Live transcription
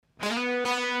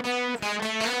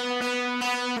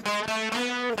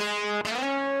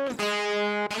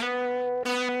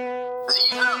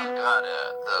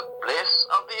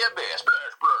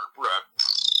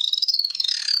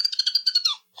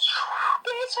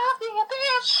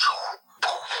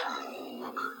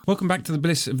Welcome back to the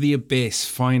Bliss of the Abyss,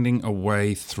 finding a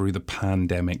way through the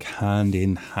pandemic hand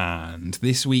in hand.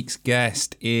 This week's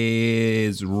guest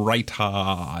is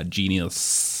writer,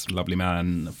 genius, lovely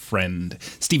man, friend,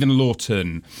 Stephen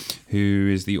Lawton, who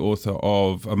is the author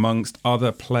of, amongst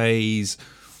other plays,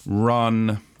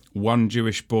 Run, One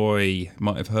Jewish Boy.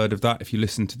 Might have heard of that if you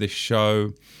listen to this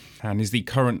show. And is the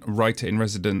current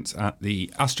writer-in-residence at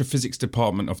the Astrophysics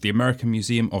Department of the American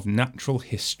Museum of Natural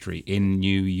History in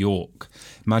New York.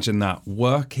 Imagine that,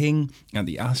 working at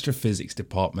the Astrophysics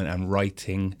Department and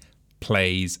writing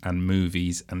plays and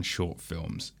movies and short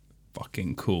films.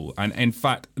 Fucking cool. And in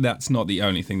fact, that's not the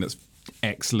only thing that's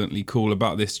excellently cool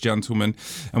about this gentleman.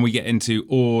 And we get into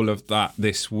all of that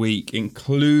this week,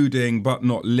 including, but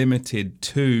not limited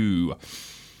to,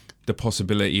 the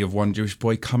possibility of One Jewish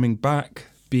Boy coming back,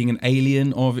 being an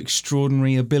alien of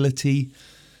extraordinary ability,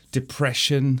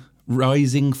 depression,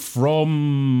 rising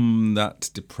from that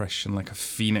depression like a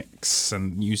phoenix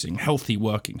and using healthy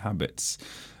working habits,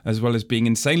 as well as being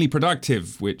insanely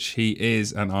productive, which he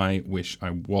is, and I wish I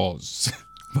was.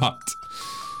 But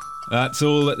that's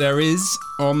all that there is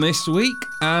on this week,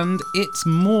 and it's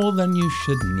more than you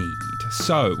should need.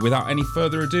 So, without any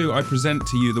further ado, I present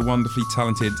to you the wonderfully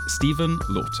talented Stephen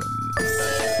Lawton.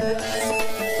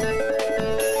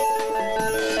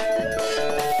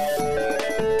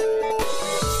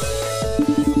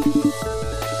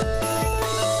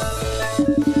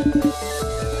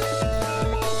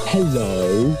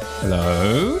 Hello.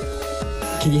 Hello?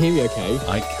 Can you hear me okay?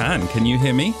 I can. Can you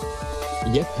hear me?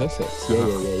 Yeah, perfect.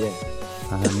 Yeah.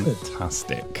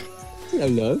 Fantastic. Hello,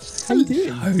 love. How you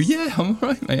doing? Oh, yeah, I'm all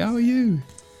right, mate. How are you?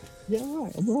 Yeah,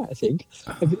 I'm all right, I think.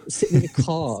 I've been sitting in a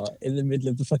car in the middle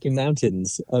of the fucking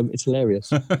mountains. It's hilarious.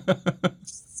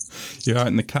 You're out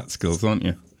in the Catskills, aren't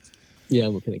you? Yeah,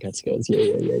 I'm up in the Catskills.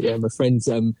 Yeah. My friends,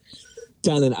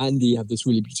 Dan and Andy have this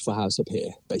really beautiful house up here,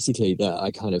 basically, that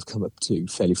I kind of come up to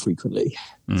fairly frequently.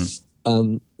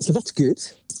 So that's good.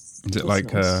 Is it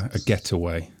like nice. a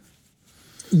getaway?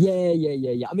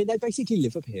 Yeah. I mean, they basically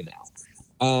live up here now.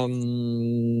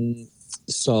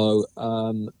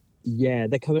 Yeah,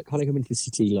 they kind of come into the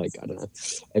city, like, I don't know,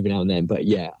 every now and then. But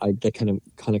yeah, they kind of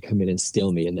come in and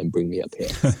steal me and then bring me up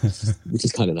here, which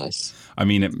is kind of nice. I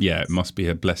mean, it must be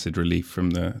a blessed relief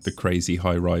from the crazy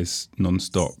high-rise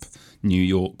non-stop New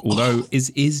York. Although,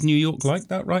 is New York like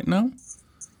that right now?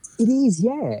 It is,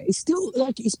 yeah. It's still,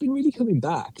 like, it's been really coming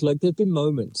back. Like, there've been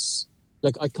moments,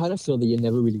 like, I kind of feel that you're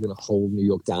never really going to hold New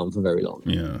York down for very long.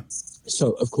 Yeah.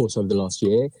 So, of course, over the last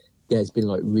year, there's been,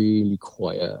 like, really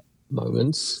quiet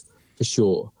moments, for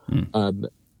sure. And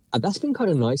that's been kind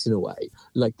of nice in a way.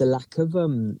 Like, the lack of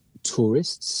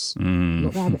tourists,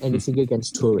 not that I have anything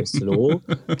against tourists at all,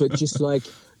 but just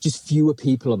fewer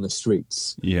people on the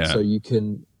streets. Yeah. So you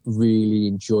can really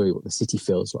enjoy what the city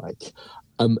feels like.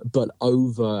 But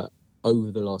over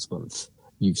the last month,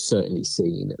 you've certainly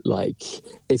seen, like,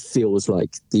 it feels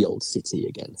like the old city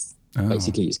again. Oh.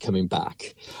 Basically, it's coming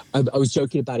back. I was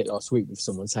joking about it last week with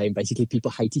someone saying basically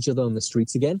people hate each other on the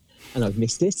streets again, and I've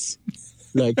missed it.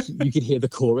 Like, you could hear the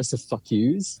chorus of fuck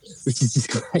yous, which is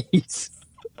just great.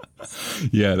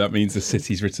 Yeah, that means the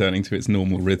city's returning to its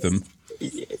normal rhythm.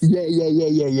 Yeah.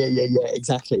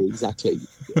 Exactly. It's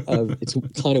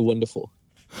kind of wonderful.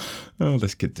 Oh,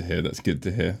 that's good to hear.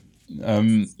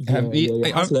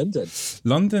 How's London?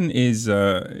 London is,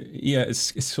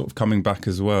 it's sort of coming back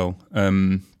as well.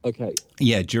 Okay.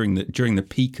 Yeah, during the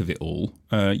peak of it all,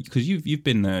 because you've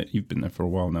been there for a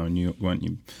while now in New York, weren't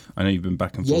you? I know you've been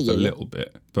back and forth a little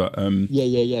bit, but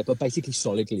yeah, but basically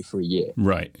solidly for a year,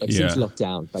 right? Like, since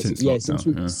lockdown, basically.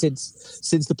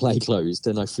 Since the play closed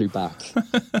and I flew back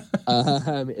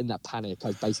in that panic.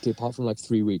 I basically, apart from like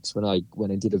 3 weeks when I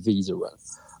went and did a visa run.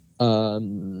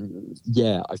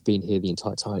 I've been here the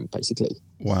entire time, basically.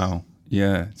 Wow.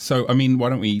 Yeah. So, I mean, why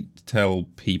don't we tell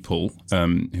people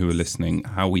who are listening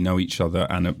how we know each other?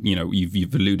 And,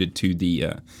 you've alluded to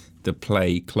the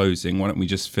play closing. Why don't we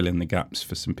just fill in the gaps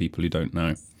for some people who don't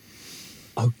know?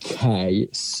 Okay.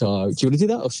 So, do you want to do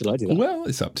that or should I do that? Well,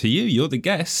 it's up to you. You're the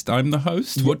guest. I'm the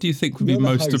host. What do you think would be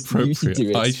most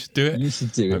appropriate? I should do it. You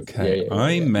should do it. Okay.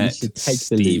 I met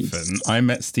Stephen. I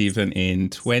met Stephen in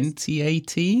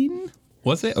 2018.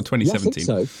 Was it? Or 2017?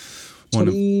 Yeah, I think so.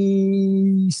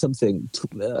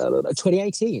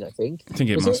 2018, I think. I think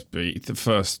it must be the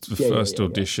first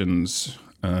auditions.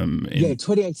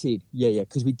 2018. Yeah,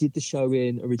 because we did the show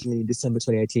originally in December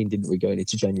 2018, didn't we? Going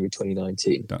into January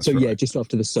 2019. That's right. Yeah, just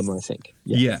after the summer, I think.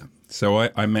 Yeah. So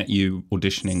I met you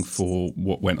auditioning for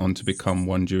what went on to become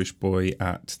One Jewish Boy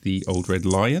at the Old Red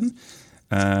Lion.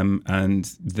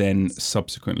 and then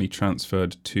subsequently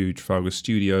transferred to Trafalgar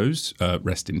Studios,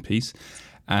 rest in peace.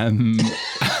 Over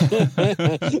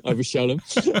Shalom.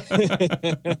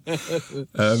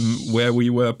 Where we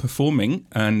were performing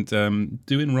and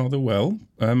doing rather well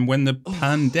when the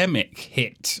pandemic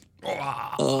hit.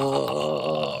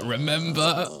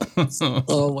 Remember?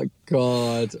 Oh my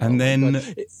God! And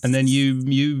then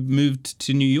you moved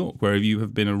to New York, where you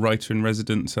have been a writer in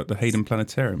residence at the Hayden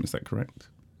Planetarium. Is that correct?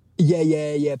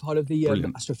 Yeah. Part of the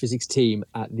astrophysics team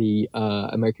at the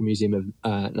American Museum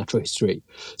of Natural History.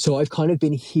 So I've kind of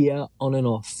been here on and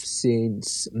off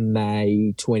since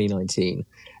May 2019,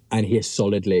 and here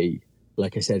solidly,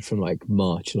 like I said, from like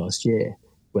March last year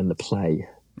when the play.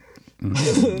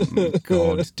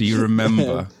 God, do you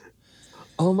remember?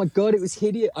 Oh my God, it was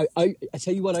hideous. I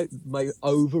tell you what, my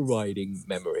overriding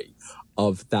memory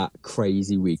of that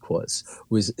crazy week was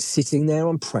sitting there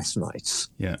on press nights,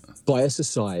 by us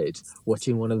aside,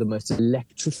 watching one of the most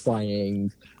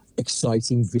electrifying,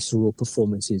 exciting, visceral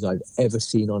performances I've ever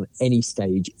seen on any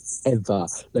stage ever.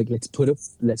 Like, let's put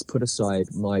aside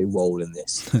my role in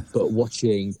this, but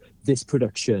watching this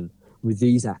production with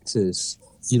these actors,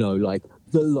 you know, like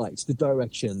the lights, the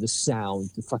direction, the sound,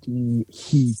 the fucking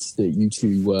heat that you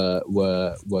two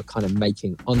were kind of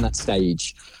making on that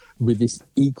stage, with this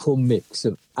equal mix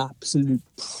of absolute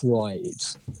pride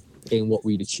in what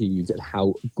we'd achieved and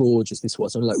how gorgeous this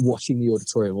was. And like watching the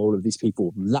auditorium, all of these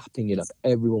people lapping it up.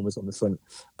 Everyone was on the front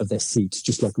of their seats,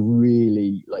 just like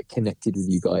really like connected with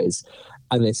you guys.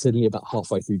 And then suddenly about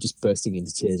halfway through, just bursting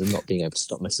into tears and not being able to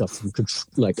stop myself from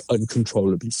like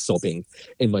uncontrollably sobbing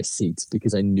in my seat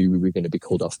because I knew we were going to be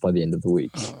called off by the end of the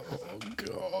week. Oh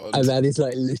God. And that is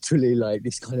like literally like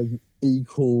this kind of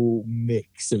equal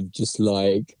mix of just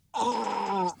like,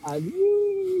 and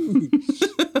woo.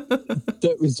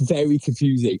 That was very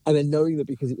confusing. And then knowing that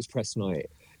because it was press night,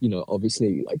 you know,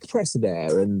 obviously like press are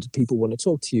there and people want to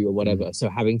talk to you or whatever. So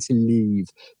having to leave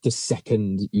the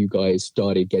second you guys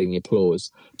started getting the applause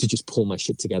to just pull my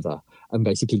shit together and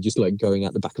basically just like going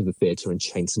out the back of the theatre and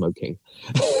chain smoking.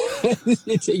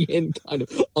 Sitting in kind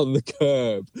of on the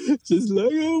curb, just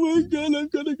like, oh my God, I'm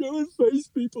gonna go and face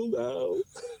people now.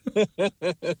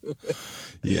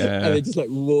 Yeah. And then just like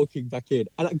walking back in.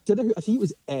 And I don't know, I think it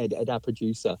was Ed, our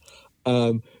producer,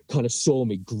 kind of saw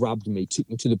me, grabbed me, took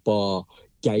me to the bar,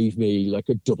 gave me like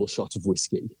a double shot of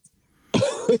whiskey.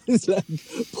 It's like,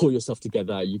 pull yourself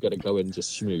together, you gotta go and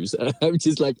just schmooze. I'm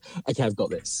just like, okay, I've got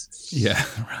this. Yeah,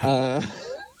 right.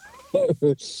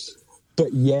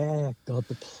 But yeah, God,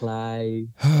 the play,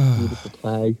 beautiful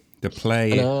play. The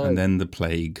play and then the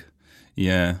plague.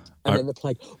 Yeah. And then the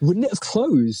plague. Wouldn't it have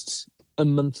closed a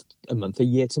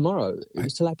year tomorrow? It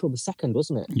was till April the 2nd,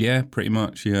 wasn't it? Yeah, pretty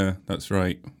much. Yeah, that's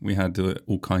right. We had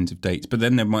all kinds of dates, but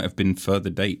then there might have been further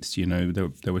dates. You know,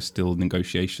 there were still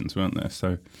negotiations, weren't there?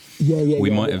 So we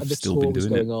might have still been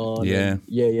doing it. On yeah.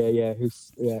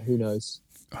 Who knows?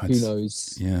 Who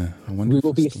knows? Yeah, I wonder. We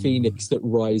will be a phoenix that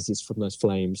rises from those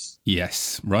flames.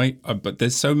 Yes, right. But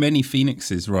there's so many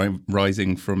phoenixes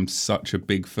rising from such a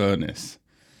big furnace.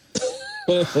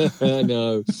 I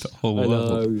know. The whole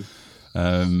world.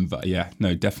 But yeah,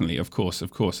 no, definitely, of course.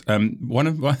 One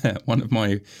of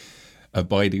my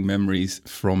abiding memories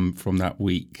from that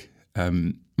week.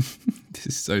 This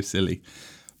is so silly,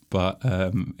 but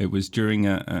it was during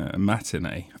a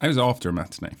matinee. It was after a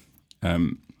matinee.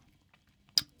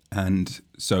 And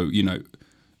so, you know,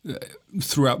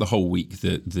 throughout the whole week,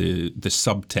 the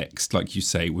subtext, like you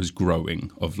say, was growing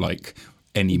of like,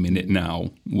 any minute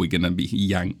now, we're going to be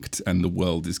yanked and the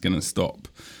world is going to stop,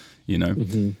 you know?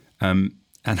 Mm-hmm.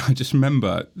 And I just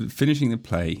remember finishing the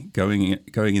play, going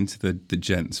into the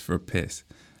gents for a piss.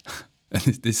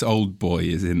 And this old boy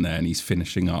is in there and he's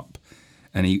finishing up.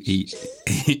 And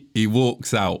he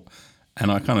walks out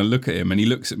and I kind of look at him and he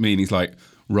looks at me and he's like,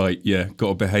 right, yeah, got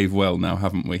to behave well now,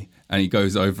 haven't we? And he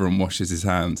goes over and washes his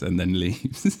hands and then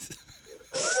leaves.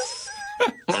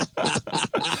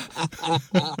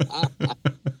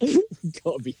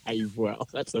 Got to behave well.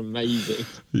 That's amazing.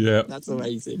 Yeah. That's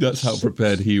amazing. That's how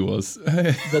prepared he was.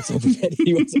 That's how prepared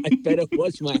he was. I better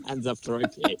wash my hands after I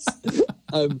piss.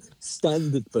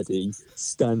 Standard, buddy.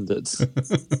 Standard.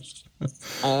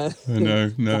 No.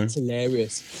 That's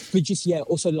hilarious. But just, yeah,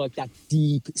 also like that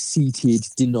deep-seated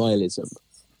denialism.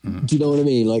 Mm. Do you know what I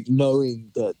mean? Like knowing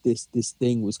that this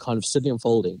thing was kind of suddenly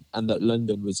unfolding and that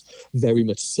London was very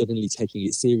much suddenly taking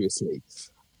it seriously.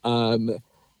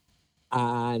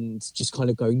 And just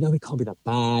kind of going, no, it can't be that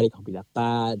bad.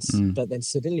 Mm. But then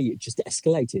suddenly it just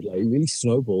escalated. Like it really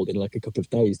snowballed in like a couple of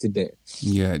days, didn't it?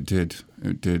 Yeah, it did.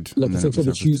 Like I think from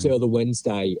the Tuesday or the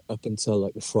Wednesday up until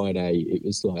like the Friday, it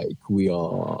was like, we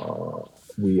are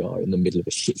we are in the middle of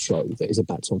a shit show that is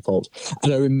about to unfold.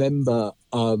 And I remember,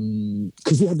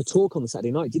 because we had the talk on the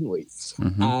Saturday night, didn't we?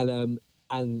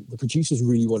 And the producers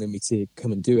really wanted me to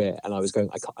come and do it. And I was going,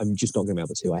 I'm just not going to be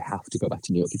able to. I have to go back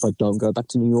to New York. If I don't go back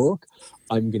to New York,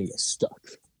 I'm going to get stuck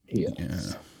here.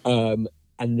 Yeah.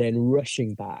 And then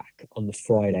rushing back on the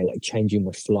Friday, like changing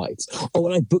my flights. Oh,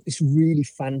 and I booked this really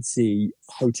fancy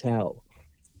hotel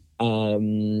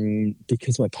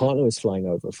because my partner was flying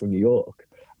over from New York.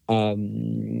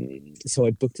 So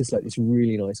I booked this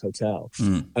really nice hotel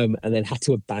and then had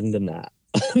to abandon that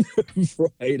on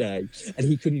Friday. And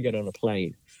he couldn't get on a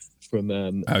plane from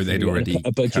they'd already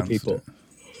a bunch of people. It.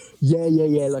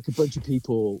 Yeah. Like a bunch of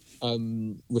people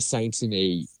were saying to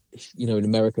me, you know, in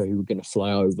America who were going to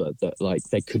fly over that like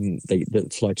the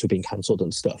flights were being cancelled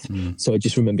and stuff. So I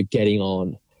just remember getting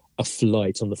on a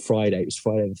flight on the Friday. It was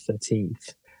Friday the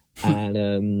 13th.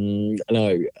 And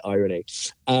no irony,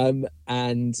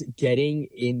 and getting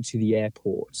into the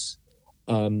airport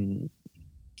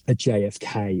at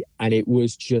JFK, and it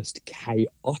was just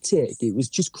chaotic. It was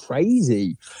just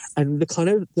crazy, and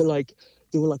there were like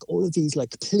all of these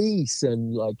like police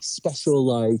and like special,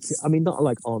 like, I mean, not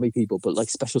like army people, but like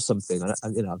special something.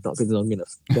 And you know, I've not been long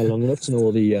enough to know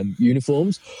all the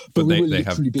uniforms, but they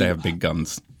have big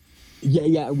guns.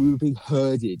 Yeah, and we were being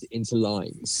herded into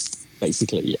lines,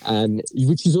 basically, and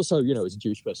which is also, you know, as a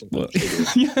Jewish person, kind of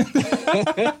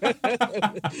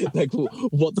like,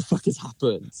 what the fuck has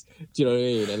happened? Do you know what I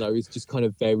mean? And I was just kind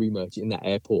of very much in that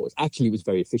airport. Actually, it was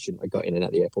very efficient. I got in and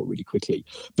out the airport really quickly,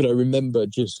 but I remember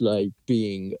just like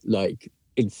being like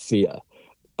in fear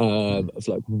of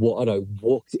like what had I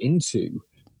walked into.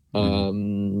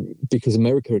 Because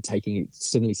America had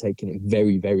suddenly taken it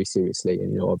very, very seriously,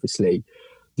 and you know, obviously,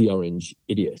 the orange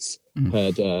idiot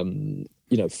had, you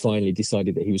know, finally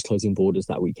decided that he was closing borders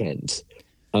that weekend.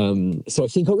 So I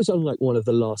think I was on like one of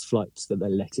the last flights that they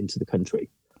let into the country,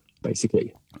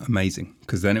 basically. Amazing,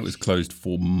 because then it was closed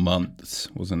for months,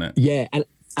 wasn't it? Yeah, and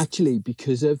actually,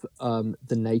 because of the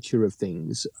nature of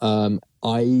things,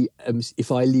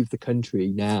 if I leave the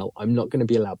country now, I'm not going to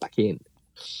be allowed back in.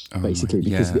 Basically,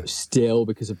 because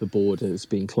of the borders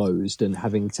being closed and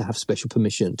having to have special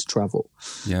permission to travel.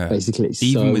 Yeah, basically.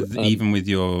 Even with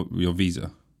your visa.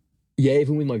 Yeah,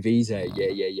 even with my visa. Yeah.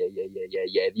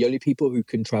 The only people who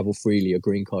can travel freely are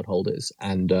green card holders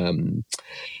and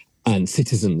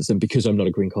citizens. And because I'm not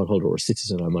a green card holder or a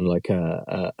citizen, I'm on like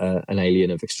an alien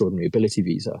of extraordinary ability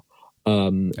visa.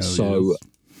 Yes.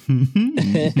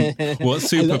 What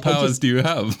superpowers do you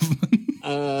have?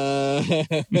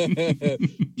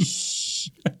 Shh,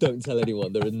 don't tell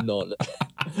anyone. There are none.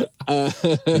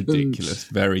 Ridiculous.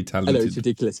 Very talented. I know, it's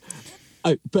ridiculous.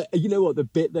 But you know what? The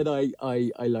bit that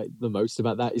I like the most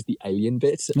about that is the alien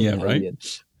bit. Yeah, right. Alien.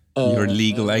 You're a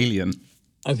legal alien.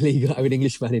 I'm legal. I'm an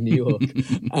Englishman in New York.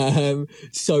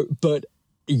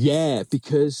 Yeah,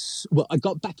 because, well, I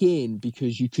got back in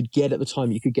because you could get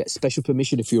special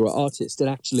permission if you were an artist. And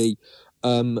actually,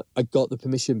 I got the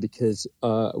permission because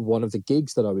one of the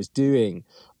gigs that I was doing,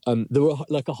 there were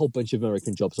like a whole bunch of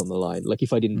American jobs on the line. Like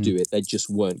if I didn't do it, they just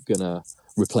weren't going to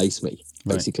replace me,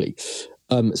 basically.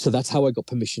 Right. So that's how I got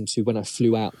permission to, when I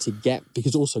flew out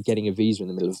because also getting a visa in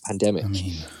the middle of a pandemic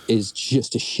is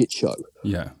just a shit show.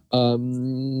 Yeah.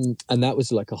 And that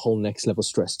was like a whole next level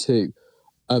stress too.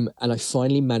 And I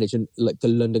finally managed, and like the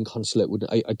London consulate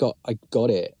I got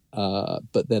it,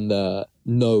 but then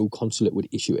no consulate would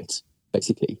issue it,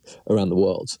 basically, around the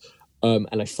world. And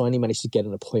I finally managed to get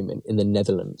an appointment in the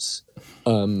Netherlands.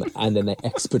 And then they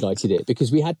expedited it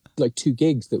because we had like 2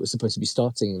 gigs that were supposed to be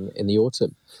starting in the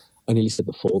autumn. I nearly said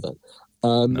the fall then.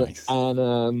 Nice.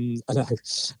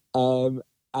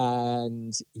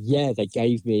 And yeah, they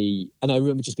gave me, and I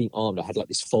remember just being armed. I had like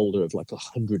this folder of like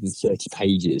 130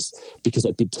 pages because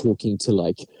I'd been talking to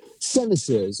like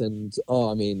senators and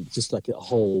just like a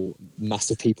whole mass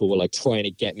of people were like trying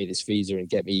to get me this visa and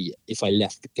get me, if I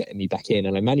left, getting me back in.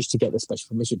 And I managed to get the special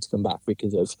permission to come back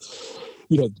because of,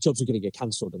 you know, the jobs were going to get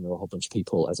cancelled and there were a whole bunch of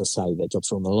people, as I say, their jobs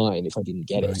were on the line if I didn't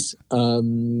get it.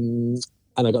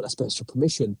 And I got that special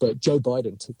permission, but Joe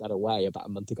Biden took that away about a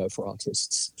month ago for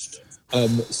artists.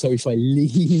 So if I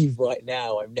leave right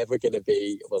now, I'm never going to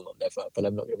be, well, not never, but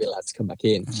I'm not going to be allowed to come back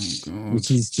in,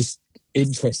 which is just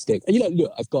interesting. And, you know,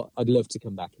 look, I'd love to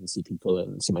come back and see people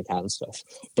and see my cat and stuff.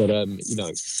 But, you know,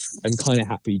 I'm kind of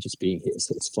happy just being here,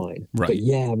 so it's fine. Right. But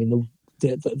yeah, I mean,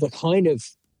 the kind of,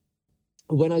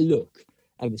 when I look,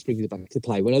 and this brings it back to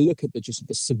play, when I look at the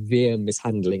severe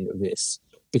mishandling of this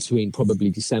between probably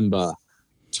December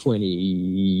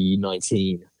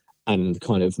 2019 and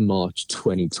kind of March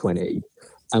 2020,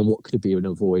 and what could have been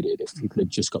avoided if people had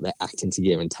just got their act into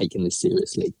gear and taken this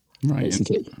seriously. Right.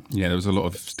 basically. Yeah, there was a lot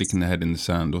of sticking their head in the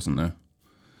sand, wasn't there?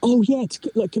 Oh yeah,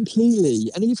 like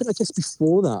completely. And even I guess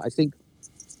before that, I think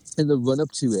in the run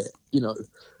up to it,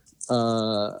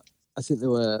 I think there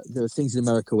were things in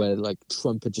America where like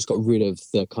Trump had just got rid of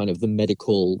the kind of the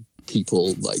medical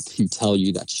people like who tell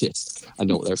you that shit and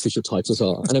know what their official titles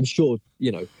are. And I'm sure,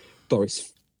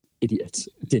 Boris idiot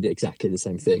did exactly the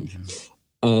same thing.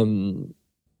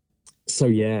 So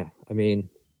yeah, I mean,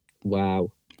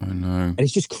 wow. I know. And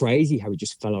it's just crazy how he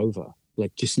just fell over.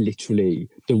 Like just literally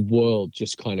the world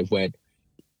just kind of went,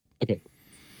 okay.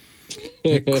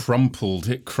 It crumpled,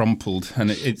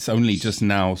 and it's only just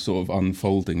now sort of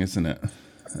unfolding, isn't it?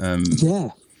 Yeah.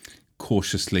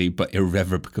 Cautiously but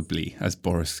irrevocably, as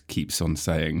Boris keeps on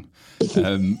saying.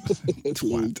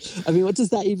 Twat. I mean, what does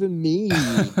that even mean?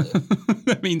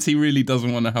 That means he really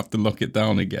doesn't want to have to lock it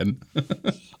down again.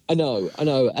 I know.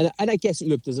 And I guess,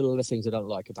 look, there's a lot of things I don't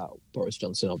like about Boris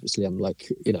Johnson. Obviously, I'm like,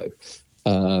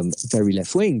 very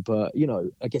left wing. But,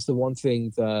 I guess the one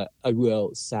thing that I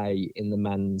will say in the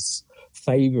man's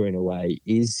favour in a way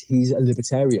is he's a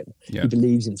libertarian. Yeah. He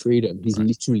believes in freedom. He's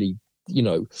literally,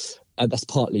 and that's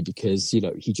partly because,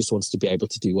 he just wants to be able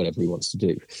to do whatever he wants to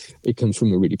do. It comes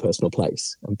from a really personal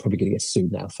place. I'm probably going to get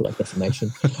sued now for like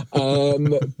defamation.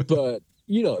 But,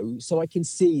 so I can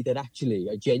see that actually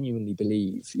I genuinely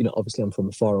believe, obviously I'm from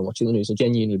afar and watching the news, I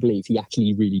genuinely believe he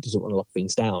actually really doesn't want to lock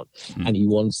things down. And he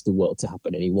wants the world to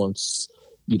happen and he wants,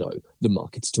 the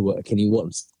markets to work and he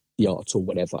wants the art or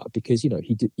whatever, because, he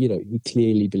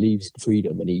clearly believes in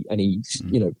freedom and he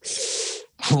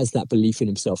has that belief in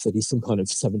himself that he's some kind of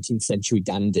 17th century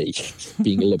dandy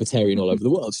being a libertarian all over the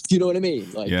world. Do you know what I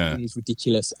mean? Like, he's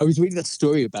ridiculous. I was reading that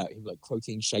story about him, like,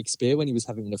 quoting Shakespeare when he was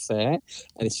having an affair, and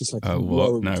it's just like, oh,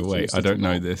 what? No, wait, I don't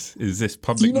know this. Is this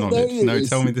public knowledge? No,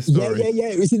 tell me the story. Yeah.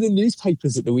 It was in the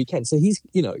newspapers at the weekend. So he's,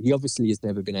 he obviously has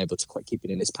never been able to quite keep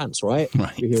it in his pants, right?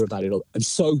 We hear about it all. I'm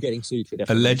so getting sued for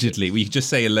defamation. Allegedly. We just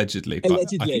say allegedly. But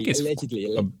allegedly. I think it's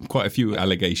quite a few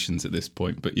allegations at this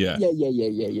point, but yeah.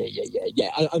 Yeah.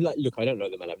 I'm like, look, I don't know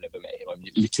the man. I've never met him. I'm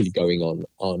literally going on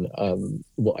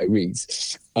what I read.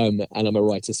 And I'm a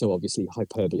writer, so obviously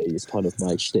hyperbole is part of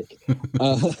my shtick.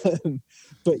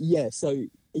 But yeah, so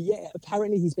yeah,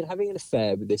 apparently he's been having an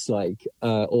affair with this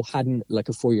or hadn't like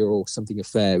a 4-year-old something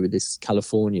affair with this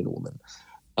Californian woman.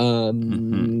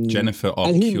 Jennifer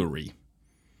Arcuri.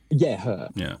 Yeah, her.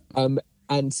 Yeah.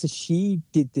 And so she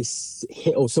did this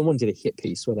hit, or someone did a hit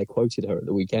piece where they quoted her at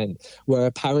the weekend, where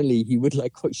apparently he would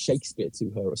like quote Shakespeare to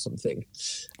her or something.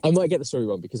 I might get the story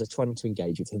wrong because I try not to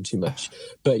engage with him too much.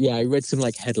 But yeah, I read some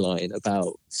like headline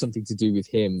about something to do with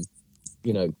him,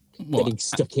 getting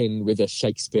stuck in with a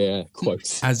Shakespeare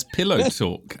quote. As pillow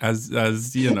talk, as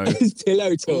As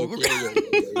pillow talk. Yeah.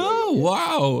 Oh,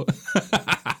 wow.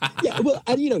 Yeah, well,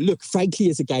 and look, frankly,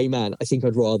 as a gay man, I think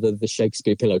I'd rather the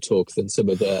Shakespeare pillow talk than some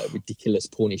of the ridiculous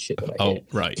porny shit that I hear. Oh,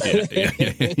 right,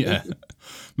 yeah.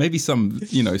 Maybe some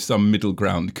middle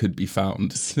ground could be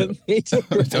found. Some middle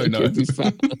ground could be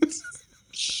found.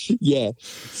 Yeah,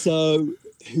 so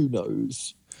who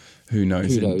knows? Who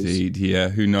knows indeed, yeah,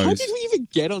 who knows? How did we even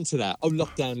get onto that? Oh,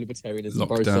 lockdown libertarianism,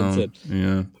 Boris Johnson.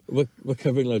 Yeah. We're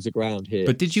covering loads of ground here.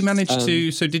 But did you manage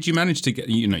to get,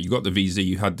 you got the visa,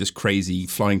 you had this crazy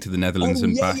flying to the Netherlands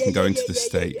and back and going to the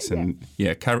States. And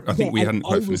I think we hadn't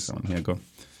quite finished on. Yeah, go on.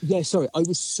 Yeah, sorry, I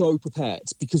was so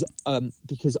prepared because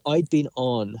I'd been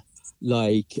on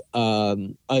they'd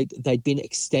been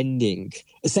extending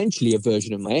essentially a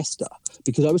version of my ESTA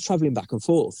because I was traveling back and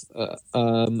forth,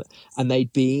 and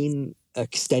they'd been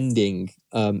extending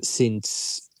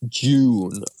since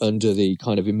June under the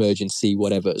kind of emergency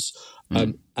whatevers,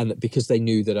 and because they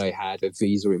knew that I had a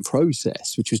visa in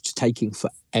process, which was taking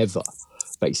forever.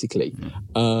 Basically,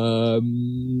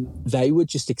 they were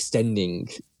just extending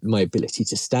my ability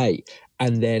to stay,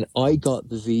 and then I got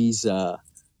the visa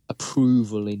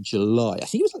approval in July. I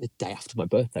think it was like the day after my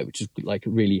birthday, which is like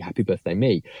really happy birthday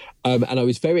me. And I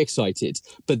was very excited,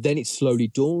 but then it slowly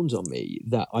dawned on me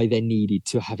that I then needed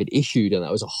to have it issued, and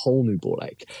that was a whole new ball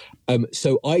ache.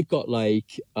 So I got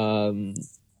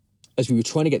as we were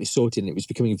trying to get this sorted and it was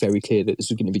becoming very clear that this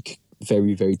was going to be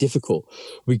very, very difficult,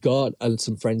 we got, and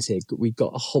some friends here, we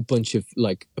got a whole bunch of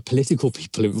political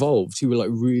people involved who were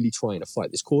really trying to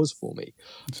fight this cause for me.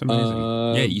 That's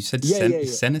amazing. You said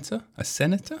senator? A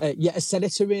senator? A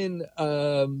senator in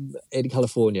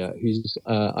California who's,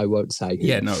 I won't say who.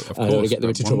 Yeah, no, of course. I don't want to get them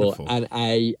into trouble. And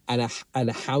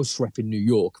a house rep in New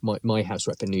York, my house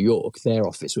rep in New York, their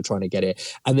office were trying to get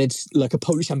it. And then a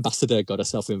Polish ambassador got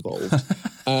herself involved.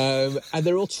 And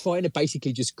they're all trying to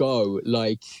basically just go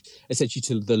essentially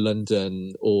to the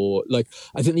London, or like,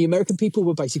 I think the American people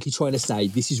were basically trying to say,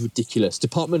 this is ridiculous.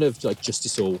 Department of like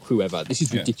Justice or whoever, this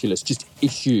is ridiculous. Just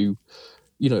issue,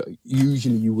 you know,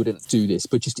 usually you wouldn't do this,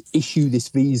 but just issue this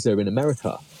visa in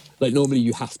America. Like normally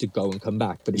you have to go and come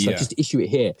back, but it's like, just issue it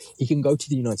here. He can go to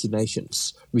the United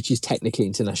Nations, which is technically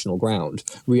international ground.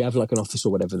 We have like an office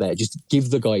or whatever there. Just give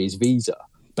the guy his visa,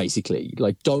 basically.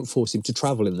 Like, don't force him to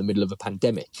travel in the middle of a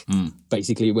pandemic,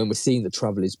 basically, when we're seeing that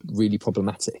travel is really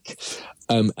problematic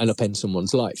and upend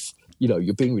someone's life. You know,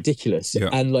 you're being ridiculous. Yeah.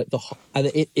 And like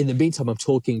in the meantime, I'm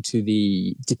talking to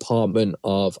the Department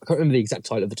of, I can't remember the exact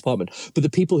title of the department, but the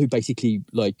people who basically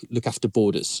like look after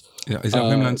borders. Yeah, is that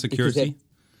Homeland Security?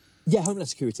 Yeah, Homeland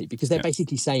Security, because they're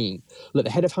basically saying, look,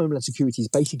 the head of Homeland Security is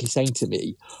basically saying to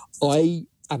me, I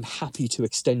am happy to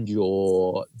extend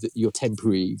your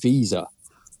temporary visa.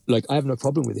 Like, I have no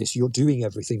problem with this. You're doing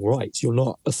everything right. You're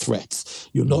not a threat.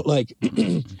 You're not like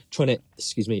trying to,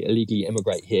 illegally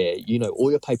immigrate here. You know, all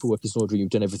your paperwork is in order.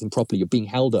 You've done everything properly. You're being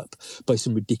held up by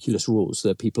some ridiculous rules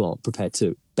that people aren't prepared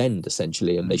to bend,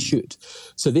 essentially, and they should.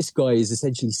 So this guy is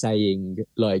essentially saying,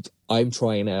 like, I'm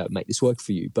trying to make this work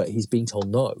for you, but he's being told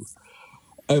no.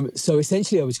 So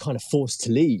essentially, I was kind of forced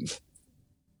to leave.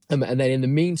 And then in the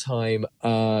meantime,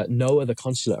 no other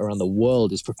consulate around the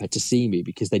world is prepared to see me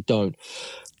because they don't.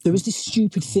 There was this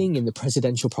stupid thing in the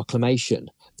presidential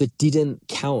proclamation that didn't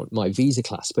count my visa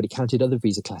class, but it counted other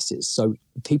visa classes. So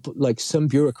people, like some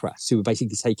bureaucrats who were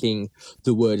basically taking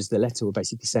the word as the letter, were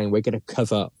basically saying, we're going to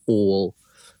cover all,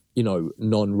 you know,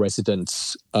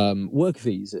 non-residents work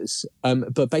visas.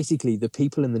 But basically the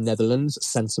people in the Netherlands,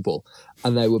 sensible,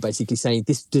 and they were basically saying,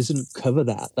 this doesn't cover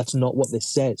that. That's not what this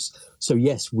says. So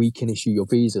yes, we can issue your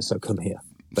visa, so come here.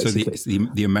 Basically. So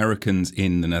the Americans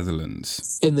in the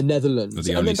Netherlands. In the Netherlands,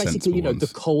 the and then basically, you know, ones.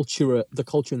 the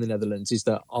culture in the Netherlands is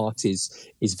that art is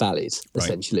valid,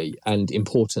 essentially, and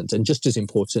important, and just as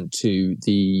important to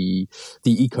the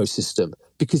ecosystem.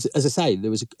 Because, as I say,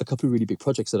 there was a couple of really big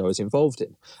projects that I was involved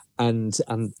in, and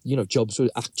you know, jobs were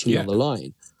actually on the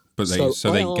line. But they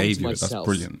gave you it. That's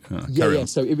brilliant. Yeah.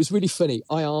 So it was really funny.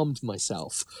 I armed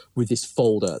myself with this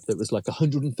folder that was like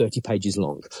 130 pages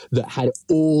long that had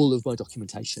all of my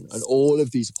documentation and all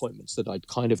of these appointments that I'd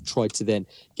kind of tried to then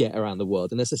get around the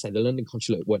world. And as I say, the London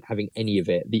consulate weren't having any of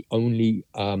it. The only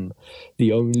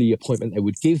appointment they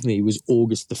would give me was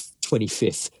August the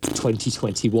 25th,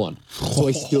 2021. So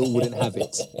I still wouldn't have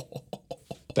it,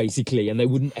 basically, and they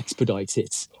wouldn't expedite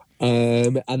it.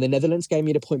 And the Netherlands gave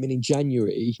me an appointment in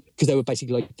January because they were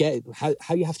basically like,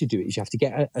 how you have to do it is you have to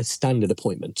get a standard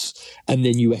appointment, and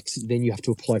then you have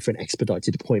to apply for an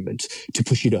expedited appointment to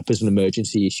push it up as an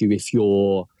emergency issue if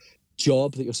your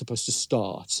job that you're supposed to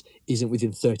start isn't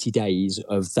within 30 days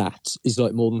of that, is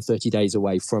like more than 30 days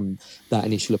away from that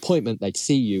initial appointment. They'd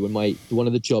see you, and one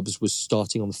of the jobs was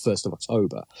starting on the 1st of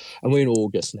October, and we're in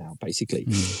August now, basically.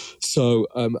 So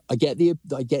I get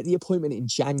the appointment in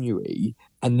January,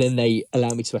 and then they allow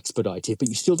me to expedite it, but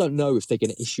you still don't know if they're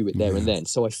going to issue it there and then.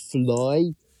 So I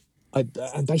fly.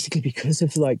 And basically, because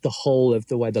of like the whole of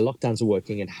the way the lockdowns are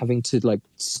working and having to like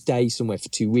stay somewhere for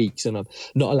 2 weeks, and I'm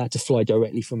not allowed to fly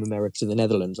directly from America to the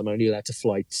Netherlands. I'm only allowed to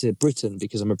fly to Britain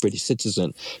because I'm a British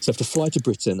citizen. So I have to fly to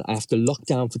Britain. I have to lock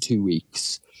down for 2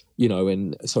 weeks, you know,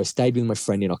 and so I stayed with my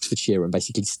friend in Oxfordshire and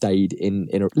basically stayed in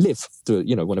Liv,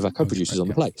 one of our co-producers on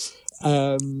the play.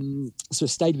 So I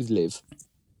stayed with Liv.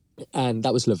 And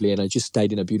that was lovely. And I just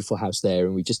stayed in a beautiful house there,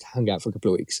 and we just hung out for a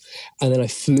couple of weeks. And then I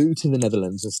flew to the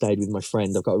Netherlands and stayed with my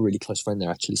friend. I've got a really close friend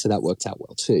there, actually, so that worked out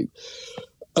well too.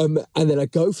 And then I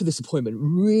go for this appointment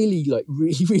really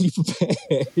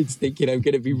prepared, thinking I'm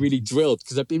going to be really drilled,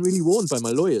 because I've been really warned by my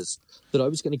lawyers that I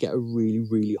was going to get a really,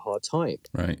 really hard time,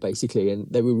 basically. And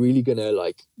they were really going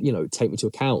to, take me to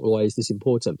account. Why is this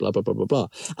important? Blah, blah, blah, blah, blah.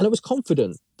 And I was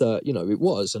confident that, it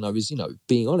was. And I was,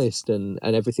 being honest, and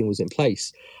everything was in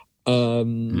place.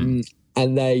 And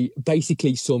they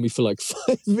basically saw me for like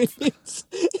 5 minutes.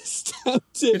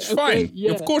 It's fine.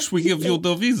 Of course we give you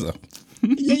the visa.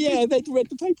 They'd read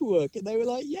the paperwork and they were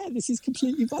like, yeah, this is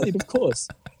completely valid, of course.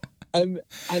 And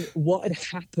what had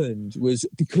happened was,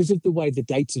 because of the way the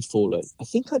dates had fallen, I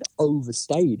think I'd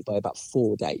overstayed by about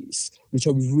 4 days, which I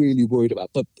was really worried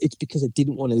about. But it's because I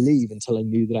didn't want to leave until I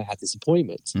knew that I had this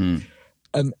appointment.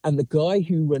 And the guy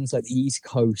who runs like the East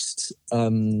Coast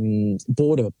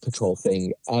border patrol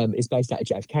thing is based out of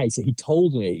JFK. So he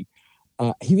told me,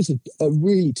 he was a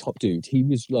really top dude. He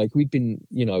was like, we'd been,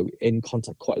 in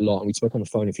contact quite a lot, and we spoke on the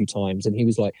phone a few times. And he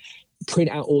was like, print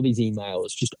out all these emails,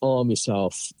 just arm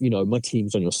yourself, my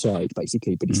team's on your side,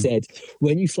 basically. But he said,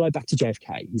 when you fly back to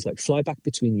JFK, he's like, fly back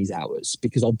between these hours,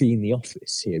 because I'll be in the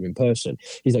office here in person.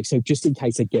 He's like, so just in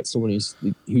case I get someone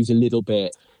who's a little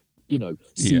bit,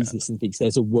 sees this and thinks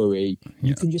there's a worry,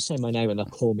 you can just say my name and they'll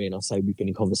call me and I'll say we've been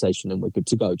in conversation and we're good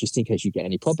to go, just in case you get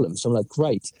any problems. So I'm like,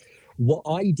 great. What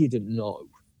I didn't know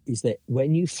is that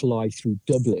when you fly through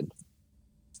Dublin,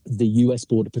 the US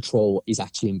Border Patrol is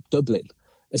actually in Dublin,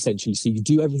 essentially. So you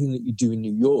do everything that you do in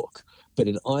New York, but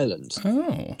in Ireland.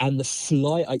 Oh. And the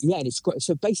flight, and it's great.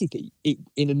 So basically,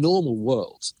 in a normal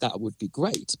world, that would be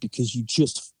great because you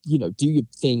just, do your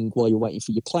thing while you're waiting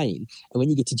for your plane. And when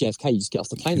you get to JFK, you just get off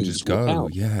the plane and you just walk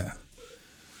out. Yeah.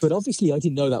 But obviously, I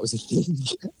didn't know that was a thing.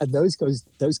 And those guys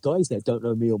there don't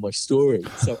know me or my story.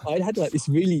 So I had like this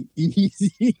really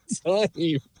easy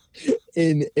time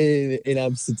in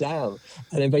Amsterdam,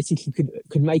 and then basically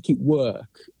could make it work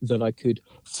that I could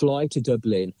fly to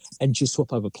Dublin and just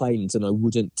swap over planes, and I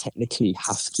wouldn't technically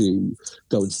have to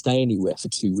go and stay anywhere for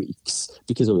 2 weeks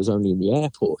because I was only in the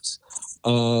airport,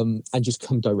 and just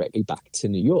come directly back to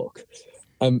New York.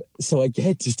 So I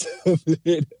get to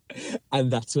Dublin,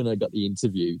 and that's when I got the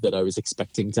interview that I was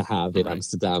expecting to have in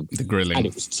Amsterdam. The grilling. And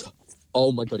it was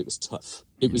oh my God, it was tough.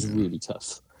 It was really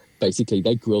tough. Basically,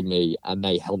 they grilled me and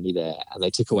they held me there and they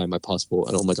took away my passport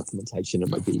and all my documentation and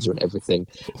my visa and everything.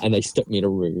 And they stuck me in a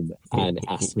room and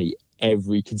asked me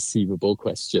every conceivable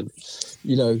question,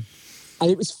 and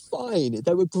it was fine.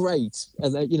 They were great.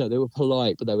 And they were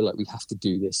polite, but they were like, we have to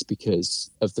do this because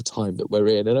of the time that we're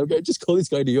in. And I'm going, just call this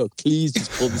guy in New York. Please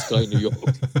just call this guy in New York.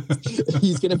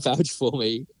 He's going to vouch for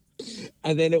me.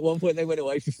 And then at one point they went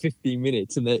away for 15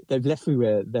 minutes and they've left me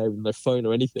where they're on their phone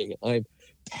or anything. I'm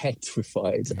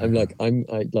petrified. I'm like,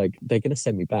 they're going to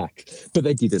send me back. But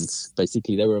they didn't.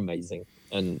 Basically, they were amazing.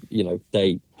 And,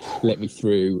 they let me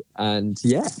through. And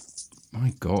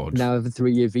my God. Now I have a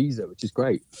 3-year visa, which is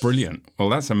great. Brilliant. Well,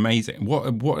 that's amazing.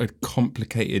 What a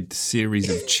complicated series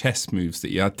of chess moves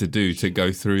that you had to do to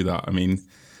go through that. I mean,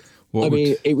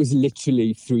 it was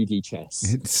literally 3D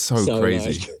chess. It's so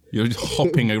crazy. You're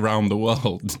hopping around the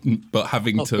world, but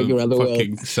having to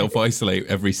fucking self-isolate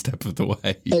every step of the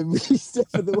way. Every step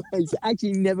of the way. So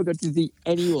actually never got to see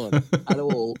anyone at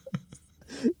all.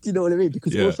 Do you know what I mean?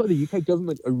 Because also the UK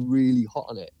government are really hot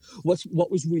on it.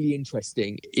 What was really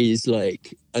interesting is,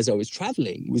 like, as I was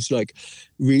traveling, was like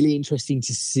really interesting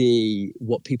to see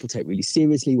what people take really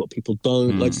seriously, what people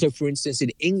don't. Like, so for instance,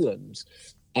 in England,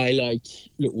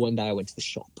 one day I went to the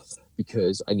shop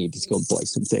because I needed to go and buy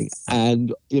something.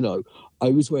 And, I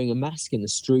was wearing a mask in the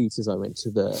street as I went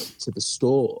to the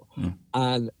store.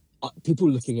 And people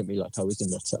were looking at me like I was a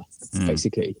nutter,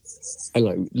 basically.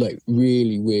 And like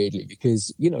really weirdly,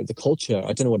 because, the culture,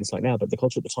 I don't know what it's like now, but the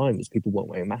culture at the time was people weren't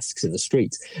wearing masks in the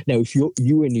street. Now, if you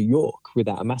were in New York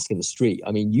without a mask in the street,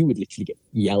 I mean, you would literally get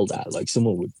yelled at. Like,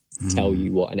 someone would tell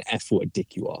you what an F-word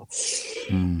dick you are.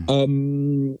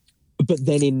 But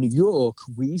then in New York,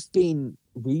 our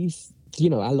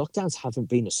lockdowns haven't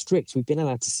been as strict. We've been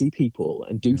allowed to see people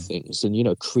and do things and,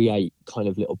 create kind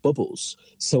of little bubbles.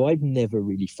 So I've never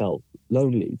really felt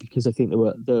lonely because I think there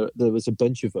was a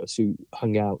bunch of us who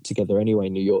hung out together anyway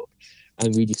in New York.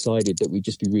 And we decided that we'd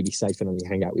just be really safe and only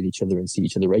hang out with each other and see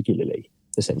each other regularly,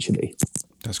 essentially.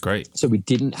 That's great. So we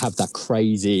didn't have that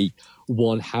crazy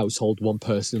one household, one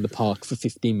person in the park for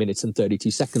 15 minutes and 32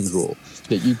 seconds rule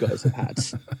that you guys have had.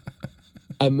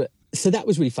 So that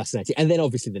was really fascinating. And then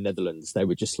obviously the Netherlands, they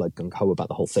were just like gung-ho about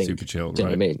the whole thing. Super chill, Do you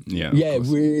know what I mean? Yeah,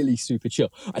 really super chill.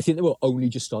 I think they were only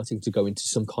just starting to go into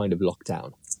some kind of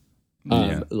lockdown,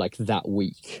 like that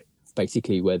week,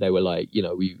 basically, where they were like,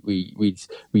 we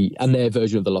and their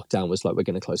version of the lockdown was like, we're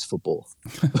going to close football.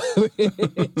 Which I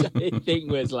think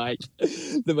was like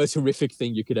the most horrific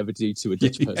thing you could ever do to a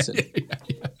Dutch person.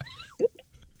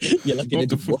 You're like, What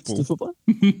the football?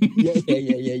 Yeah,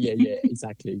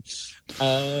 exactly.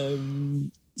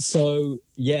 So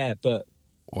yeah, but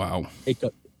wow, it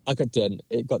got done,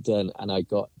 and I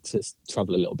got to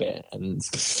travel a little bit, and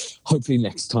hopefully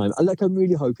next time, I'm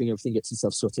really hoping everything gets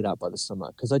itself sorted out by the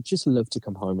summer, because I'd just love to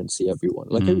come home and see everyone.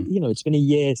 It's been a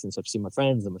year since I've seen my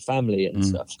friends and my family and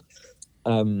stuff.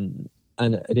 And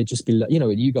it'd just be like,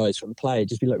 with you guys from the play, it'd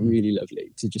just be like really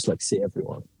lovely to just like see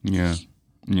everyone. Yeah.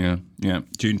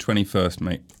 June 21st,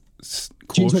 mate.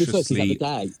 June 21st, is that the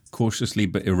day? Cautiously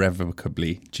but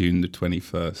irrevocably, June the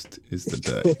 21st is the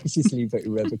day. Cautiously but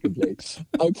irrevocably.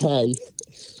 Okay.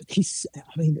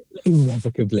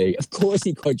 Irrevocably. Of course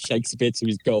he quotes Shakespeare to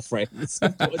his girlfriends.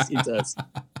 Of course he does.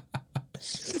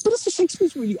 But also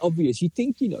Shakespeare's really obvious. You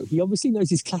think, he obviously knows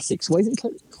his classics. Why isn't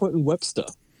he quoting Webster?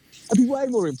 I'd be way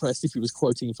more impressed if he was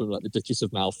quoting from like the Duchess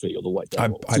of Malfi or the White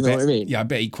Devil. Do you know what I mean? Yeah, I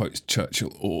bet he quotes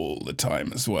Churchill all the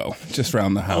time as well, just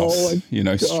around the house,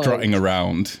 strutting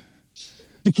around.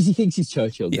 Because he thinks he's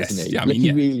Churchill, doesn't he? Yeah,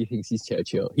 he really thinks he's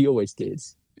Churchill. He always did.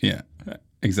 Yeah.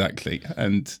 Exactly.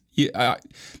 And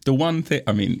the one thing,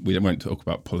 I mean, we won't talk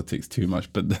about politics too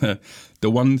much, but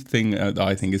the one thing that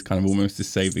I think is kind of almost a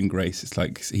saving grace, it's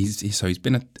like he's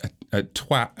been a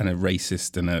twat and a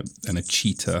racist and a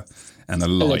cheater and a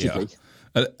liar.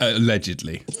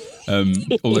 Allegedly.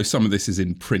 Although some of this is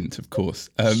in print, of course.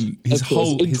 His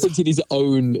whole print in his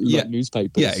own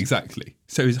newspapers. Yeah, exactly.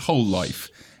 So his whole life.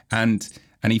 And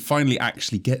he finally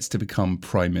actually gets to become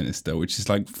prime minister, which is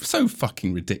like so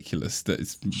fucking ridiculous that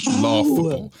it's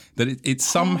laughable that it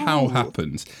somehow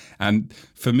happens. And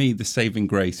for me, the saving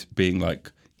grace being like,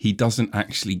 he doesn't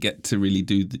actually get to really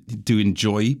do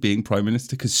enjoy being prime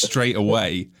minister, because straight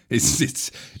away it's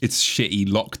shitty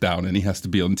lockdown and he has to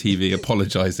be on TV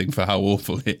apologising for how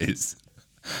awful it is.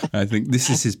 I think this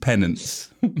is his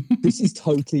penance. This is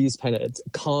totally his penance.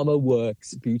 Karma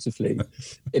works beautifully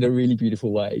in a really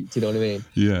beautiful way. Do you know what I mean?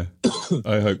 Yeah,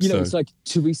 I hope so. You know, it's like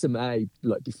Theresa May,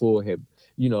 like before him,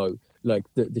 you know, like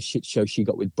the shit show she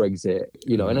got with Brexit,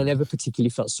 you know, and I never particularly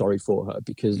felt sorry for her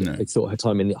because I thought her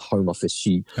time in the Home Office,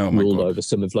 she ruled over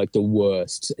some of like the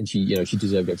worst, and she, you know, she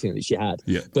deserved everything that she had.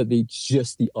 Yeah. But the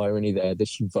irony there that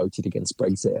she voted against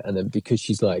Brexit, and then because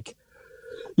she's like,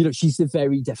 you know, she's the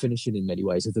very definition in many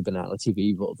ways of the banality of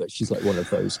evil, that she's like one of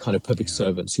those kind of public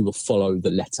servants who will follow the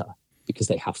letter because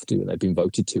they have to and they've been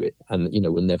voted to it, and, you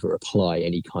know, will never apply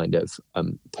any kind of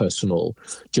personal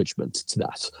judgment to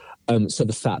that. So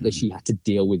the fact that she had to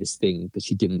deal with this thing that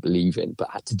she didn't believe in but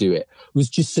had to do it was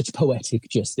just such poetic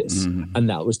justice. And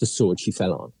that was the sword she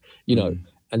fell on, you know.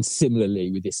 And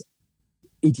similarly with this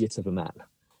idiot of a man,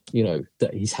 you know,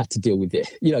 that he's had to deal with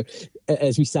it. You know,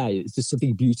 as we say, it's just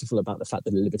something beautiful about the fact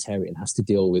that a libertarian has to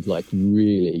deal with like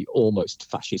really almost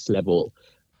fascist levels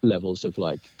of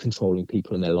like controlling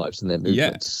people in their lives and their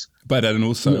movements. Yeah. But then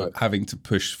also, you know, having to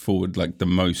push forward like the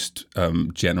most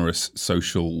generous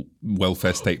social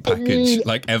welfare state package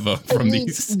like ever from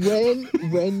these.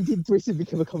 When did Britain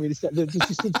become a communist state? There's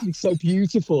just something so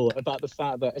beautiful about the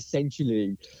fact that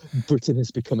essentially Britain has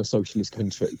become a socialist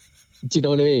country. Do you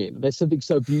know what I mean? There's something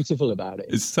so beautiful about it.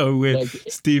 It's so weird. Like,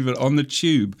 Stephen, on the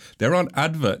tube, there aren't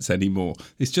adverts anymore.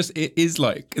 It is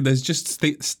like, there's just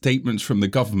statements from the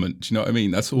government. Do you know what I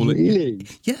mean? That's all. Really?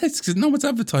 Yeah, it's because no one's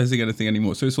advertising anything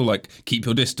anymore. So it's all like, keep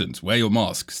your distance, wear your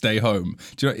mask, stay home.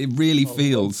 Do you know, it really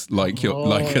feels like you're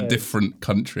like a different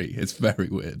country. It's very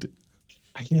weird.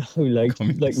 I know, like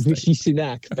Rishi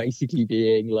Sunak basically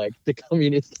being like the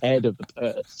communist head of the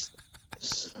purse.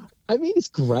 I mean, it's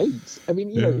great. I mean,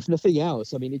 you know, if nothing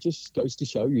else, I mean, it just goes to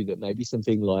show you that maybe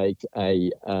something like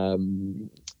a, oh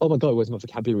my God, where's my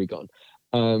vocabulary gone?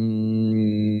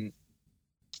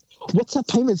 What's that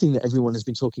payment thing that everyone has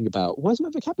been talking about? Where's my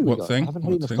vocabulary gone? Thing? I haven't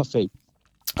had enough coffee.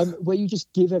 where you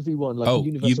just give everyone like a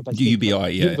universal basic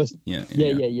UBI, income. Yeah.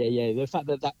 The fact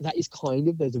that is kind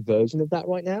of, there's a version of that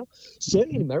right now.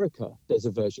 Certainly in America, there's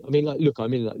a version. I mean, like, look,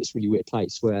 I'm in like this really weird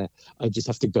place where I just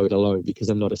have to go it alone because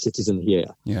I'm not a citizen here,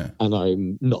 and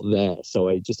I'm not there, so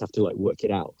I just have to like work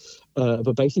it out.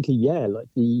 But basically, like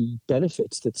the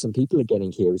benefits that some people are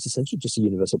getting here is essentially just a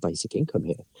universal basic income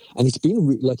here, and it's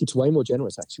been it's way more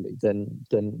generous actually than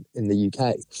in the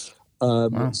UK.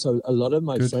 Wow. So a lot of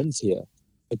my friends here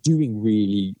are doing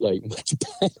really like much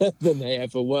better than they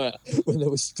ever were when they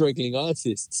were struggling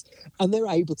artists, and they're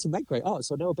able to make great art.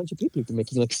 So I know a bunch of people who've been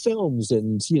making like films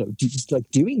and just like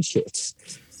doing shit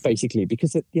basically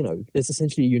because there's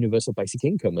essentially a universal basic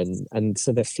income, and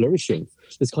so they're flourishing.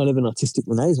 There's kind of an artistic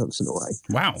renaissance in a way.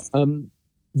 Wow.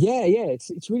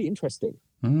 It's really interesting.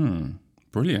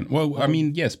 Brilliant. Well, I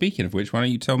mean, speaking of which, why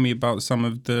don't you tell me about some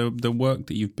of the work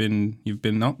that you've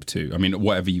been up to? I mean,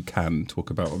 whatever you can talk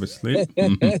about, obviously. I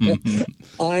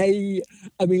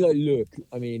mean, like, look,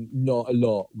 I mean, not a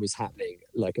lot was happening,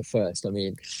 like, at first. I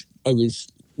mean,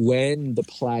 when the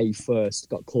play first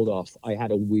got called off, I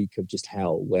had a week of just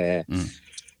hell where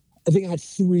I think I had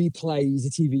 3 plays, a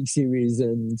TV series,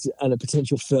 and a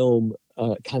potential film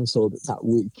cancelled that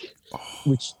week,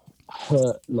 which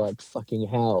hurt like fucking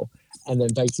hell. And then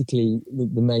basically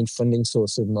the main funding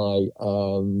source of my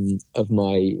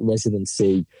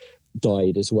residency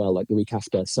died as well, like the week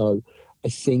after. So I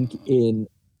think in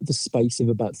the space of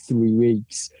about 3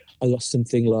 weeks, I lost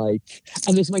something like,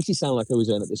 and this makes it sound like I was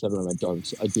at this level and I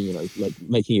don't. I'd been, like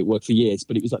making it work for years,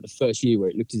 but it was like the first year where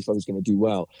it looked as if I was going to do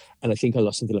well. And I think I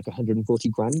lost something like 140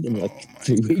 grand in like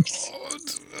 3 weeks.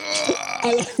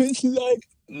 And I was like,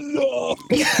 no.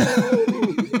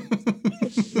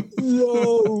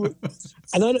 No.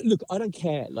 And I don't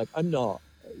care. Like, I'm not,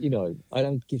 I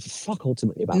don't give a fuck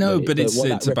ultimately about money, but it's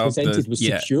about was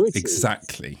security.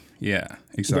 Exactly. Yeah,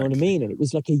 exactly. You know what I mean? And it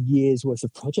was like a year's worth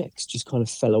of projects just kind of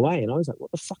fell away. And I was like,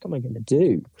 what the fuck am I going to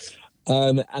do?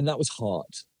 And that was hard.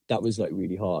 that was like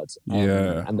really hard.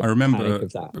 Yeah, and the I remember panic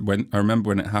of that. when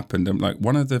it happened. And like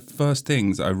one of the first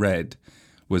things I read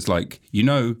was like,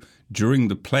 during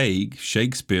the plague,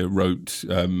 Shakespeare wrote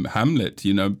Hamlet.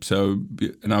 So,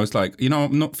 and I was like,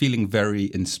 I'm not feeling very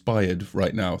inspired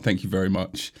right now. Thank you very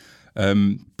much.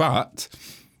 But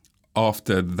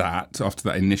after that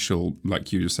initial,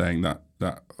 like you were saying, that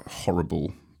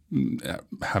horrible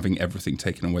having everything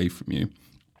taken away from you.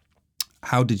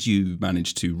 How did you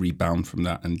manage to rebound from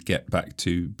that and get back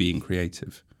to being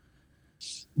creative?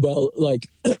 Well, like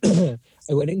I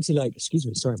went into like, excuse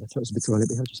me, sorry, my throat's a bit dry. Let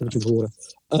me have just a drink of water.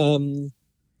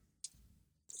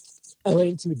 I went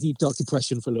into a deep dark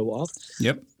depression for a little while.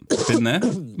 Yep, been there.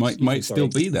 might still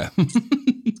be there.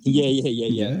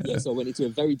 Yeah. So I went into a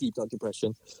very deep dark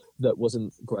depression that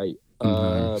wasn't great.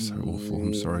 No, so awful.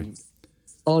 I'm sorry.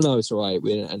 Oh no, it's all right.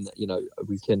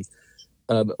 We can.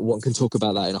 One can talk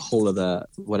about that in a whole other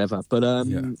whatever. But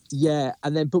and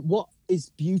then but what is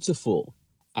beautiful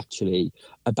actually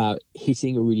about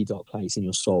hitting a really dark place in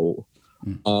your soul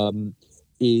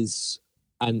is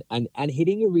and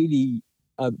hitting a really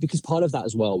because part of that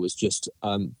as well was just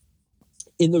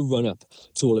in the run up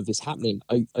to all of this happening,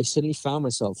 I suddenly found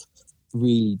myself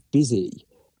really busy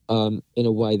in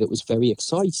a way that was very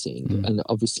exciting. And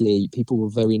obviously people were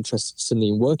very interested suddenly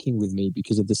in working with me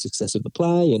because of the success of the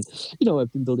play. And,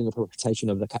 I've been building up a reputation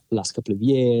over the last couple of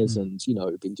years and,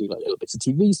 I've been doing like little bits of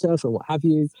TV stuff and what have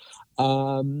you.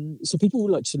 So people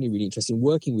were like suddenly really interested in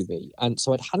working with me. And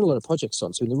so I'd had a lot of projects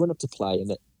on. So in the run up to play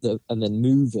and then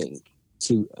moving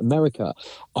to America,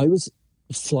 I was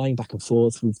flying back and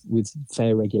forth with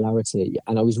fair regularity,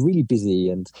 and I was really busy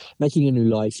and making a new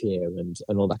life here and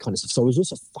all that kind of stuff. So I was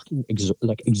also fucking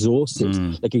exhausted.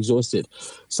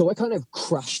 So I kind of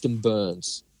crashed and burned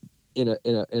in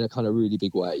a kind of really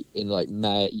big way in like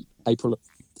April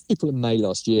and May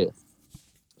last year.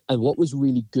 And what was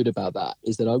really good about that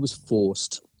is that I was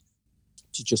forced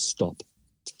to just stop.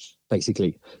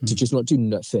 Basically, to just not do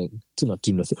anything, not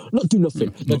do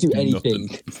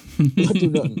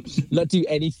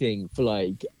anything for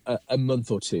like a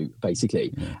month or two,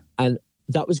 basically. Yeah. And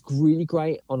that was really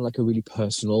great on like a really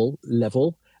personal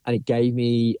level. And it gave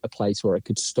me a place where I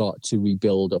could start to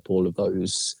rebuild up all of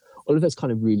those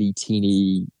kind of really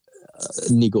teeny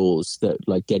niggles that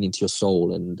like get into your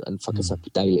soul and fuck us up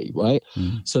daily, right?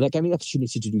 So that gave me the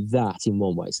opportunity to do that in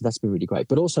one way. So that's been really great.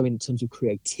 But also in terms of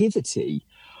creativity,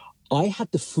 I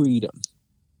had the freedom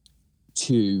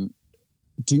to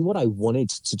do what I wanted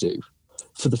to do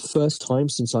for the first time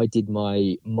since I did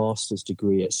my master's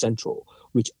degree at Central,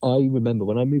 which I remember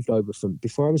when I moved over from,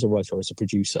 before I was a writer, I was a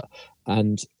producer.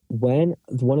 And one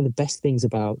of the best things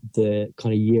about the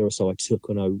kind of year or so I took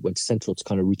when I went to Central to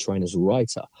kind of retrain as a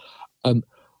writer, it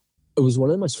was one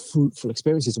of the most fruitful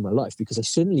experiences of my life because I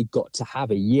suddenly got to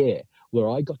have a year where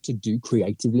I got to do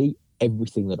creatively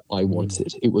everything that I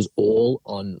wanted. It was all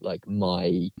on like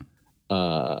my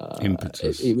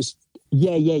impetus. It was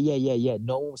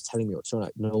no one was telling me what to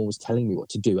write. No one was telling me what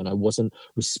to do, and I wasn't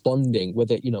responding,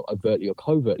 whether overtly or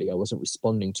covertly. I wasn't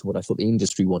responding to what I thought the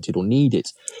industry wanted or needed,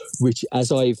 which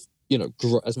as I've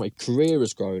as my career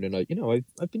has grown and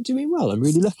I've been doing well. I'm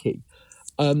really lucky,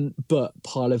 but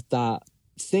part of that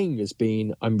thing has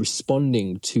been I'm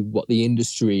responding to what the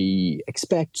industry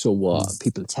expects or what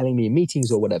people are telling me in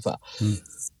meetings or whatever.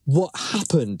 What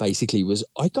happened basically was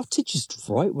I got to just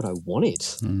write what I wanted,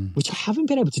 which I haven't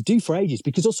been able to do for ages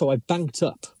because also I banked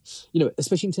up,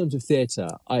 especially in terms of theatre.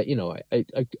 I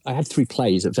had 3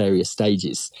 plays at various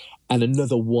stages and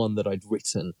another one that I'd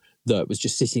written that was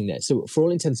just sitting there. So for all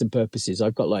intents and purposes,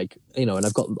 I've got and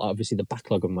I've got obviously the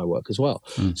backlog of my work as well.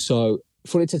 So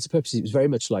for all intents and purposes, it was very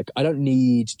much like I don't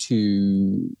need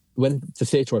to. When the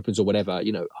theatre opens or whatever,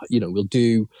 we'll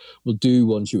do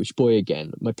One Jewish Boy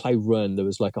again. My play Run, there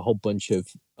was like a whole bunch of,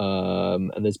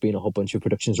 and there's been a whole bunch of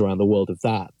productions around the world of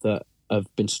that have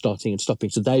been starting and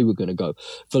stopping. So they were going to go.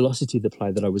 Velocity, the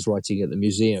play that I was writing at the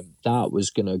museum, that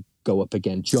was going to go up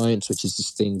again. Giants, which is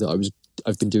this thing that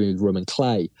I've been doing with Roman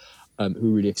Clay, who are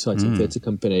really exciting theatre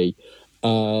company.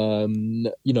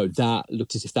 That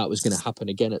looked as if that was going to happen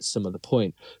again at some other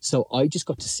point. So I just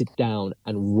got to sit down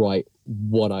and write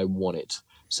what I wanted.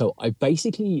 So I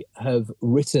basically have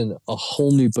written a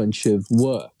whole new bunch of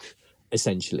work,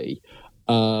 essentially.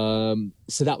 So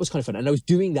that was kind of fun. And I was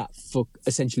doing that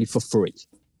essentially for free,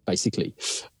 basically.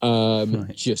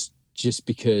 Right. Just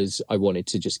because I wanted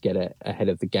to just get ahead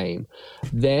of the game.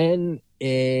 Then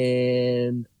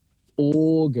in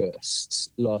August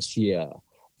last year,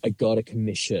 I got a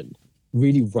commission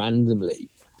really randomly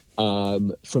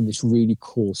from this really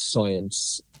cool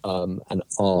science and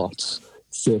art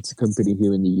theatre company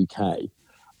here in the UK.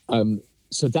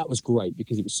 so that was great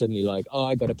because it was suddenly like, oh,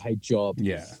 I got a paid job,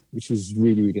 Yeah. which was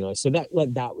really, really nice. So that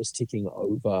was ticking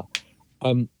over.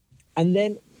 And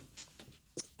then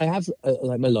I have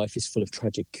like my life is full of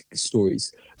tragic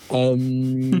stories.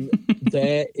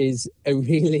 There is a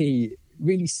really,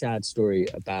 really sad story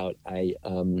about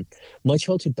my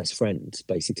childhood best friend.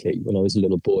 Basically, when I was a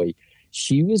little boy,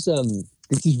 she was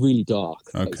this is really dark.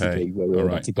 Okay. Basically, where we're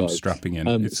about to go. I'm strapping in.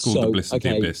 It's called The Bliss of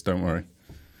the Abyss. Don't worry.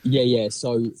 Yeah.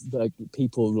 So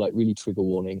people like really trigger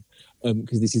warning,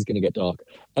 because this is going to get dark.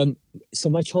 So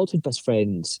my childhood best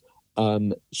friend,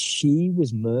 she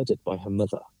was murdered by her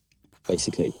mother,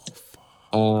 basically,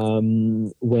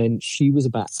 when she was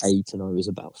about 8 and I was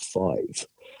about 5.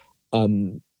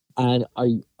 And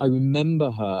I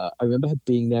remember her. I remember her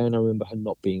being there, and I remember her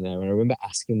not being there. And I remember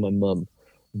asking my mum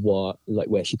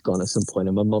where she'd gone at some point,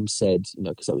 and my mum said,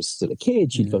 because I was still a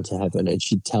kid, she'd gone to heaven, and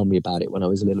she'd tell me about it when I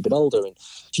was a little bit older. And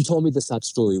she told me the sad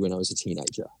story when I was a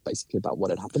teenager, basically about what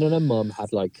had happened. And her mum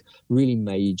had like really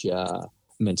major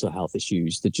mental health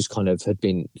issues that just kind of had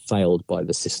been failed by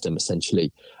the system,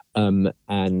 essentially.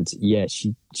 And yeah,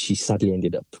 she sadly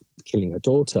ended up killing her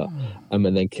daughter, and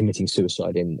then committing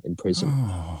suicide in prison.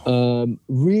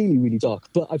 Really, really dark.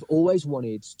 But I've always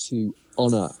wanted to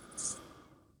honor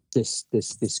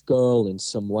this girl in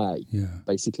some way,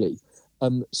 basically.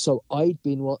 So I'd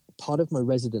been part of my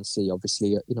residency,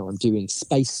 obviously, I'm doing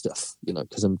space stuff,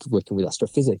 because I'm working with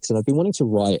astrophysics, and I've been wanting to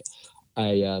write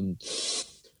a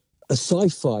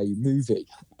sci-fi movie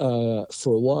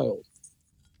for a while.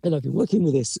 And I've been working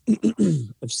with this.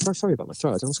 I'm so sorry about my throat.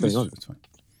 I don't know what's going on.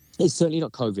 It's certainly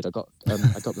not COVID. I got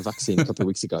the vaccine a couple of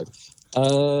weeks ago.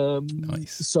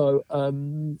 Nice. So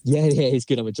yeah, it's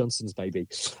good. I'm a Johnson's baby.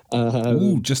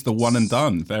 Just the one and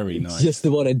done. Very nice. Just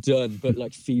the one and done, but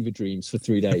like fever dreams for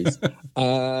 3 days.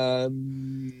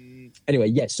 Anyway,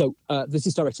 yeah. So there's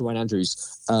this director, Ryan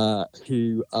Andrews,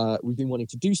 who we've been wanting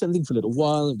to do something for a little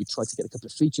while, and we tried to get a couple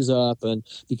of features up. And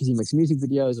because he makes music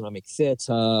videos and I make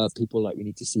theatre, people we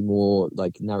need to see more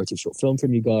like narrative short film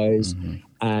from you guys.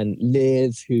 And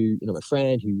Liv, who my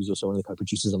friend, who was also one of the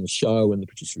co-producers on the show and the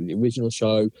producer of the original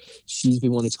show, she's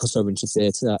been wanting to cross over into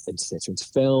theatre, into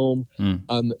film.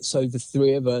 So the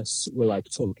three of us were like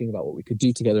talking about what we could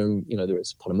do together, and there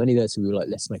was a pot of money there, so we were like,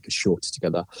 let's make a short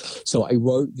together. So I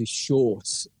wrote this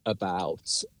short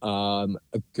about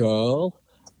a girl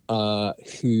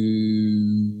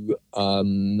who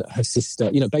her sister,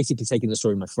 basically taking the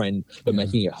story of my friend but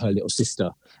making it her little sister,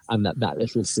 and that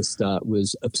little sister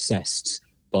was obsessed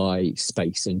by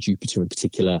space and Jupiter in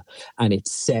particular, and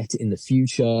it's set in the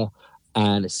future.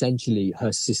 And essentially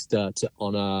her sister, to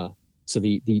honor, so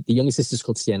the younger sister's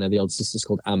called Sienna, the older sister's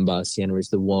called Amber. Sienna is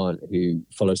the one who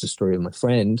follows the story of my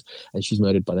friend, and she's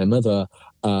murdered by their mother.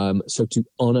 So to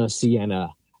honor Sienna,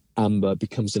 Amber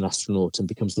becomes an astronaut and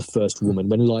becomes the first woman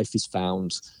when life is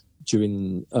found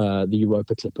during the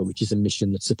Europa Clipper, which is a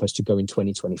mission that's supposed to go in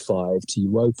 2025 to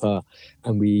Europa.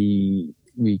 And we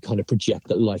kind of project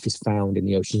that life is found in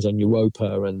the oceans on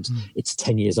Europa, and it's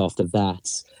 10 years after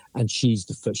that. And she's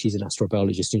an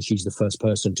astrobiologist, and she's the first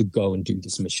person to go and do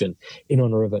this mission in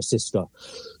honor of her sister.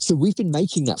 So we've been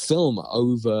making that film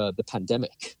over the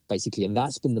pandemic, basically, and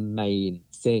that's been the main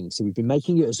thing. So we've been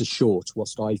making it as a short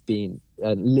whilst I've been,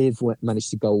 Liv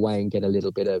managed to go away and get a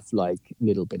little bit of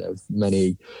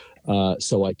money,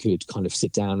 so I could kind of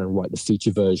sit down and write the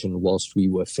feature version whilst we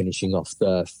were finishing off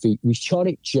we shot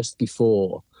it just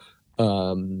before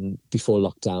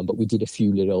lockdown, but we did a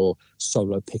few little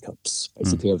solo pickups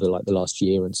basically over the last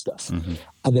year and stuff.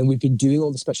 And then we've been doing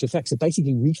all the special effects. So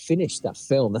basically we finished that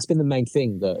film. That's been the main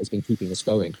thing that has been keeping us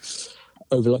going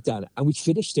over lockdown. And we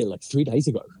finished it like 3 days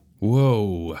ago.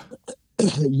 Whoa.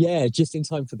 Yeah, just in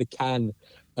time for the Cannes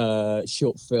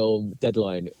short film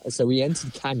deadline. So we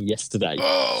entered Cannes yesterday.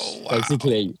 Oh, wow.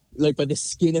 Basically, like by the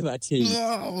skin of our teeth.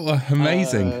 Oh,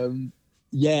 amazing.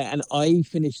 Yeah, and I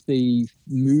finished the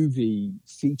movie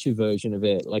feature version of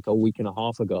it like a week and a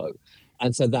half ago.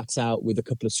 And so that's out with a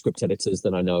couple of script editors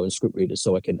that I know and script readers,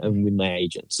 so I can, and with my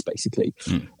agents, basically.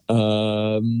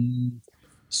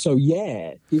 So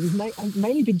yeah, I've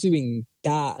mainly been doing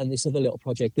that and this other little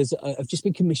project. I've just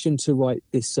been commissioned to write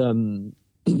this.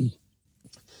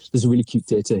 There's a really cute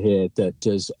theatre here that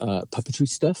does puppetry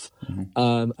stuff.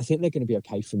 I think they're going to be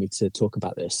okay for me to talk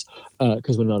about this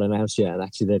because we're not announced yet. And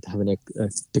actually, they're having a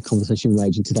conversation with my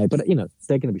agent today. But, they're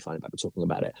going to be fine about me talking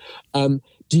about it.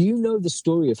 Do you know the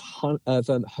story of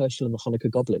Herschel and the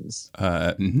Hanukkah Goblins?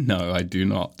 No, I do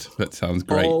not. That sounds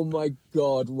great. Oh, my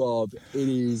God, Rob. It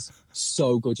is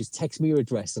so gorgeous. Text me your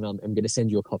address and I'm going to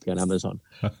send you a copy on Amazon.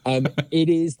 It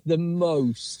is the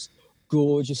most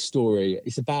gorgeous story.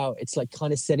 It's like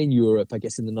kind of set in Europe, I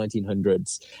guess, in the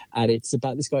 1900s, and it's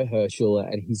about this guy Herschel,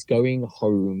 and he's going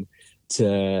home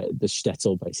to the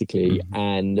shtetl basically,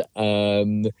 and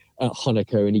at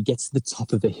Hanukkah, and he gets to the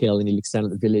top of the hill and he looks down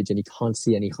at the village and he can't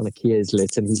see any Hanukkahs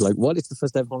lit, and he's like, "What? It's the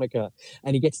first day of Hanukkah."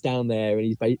 And he gets down there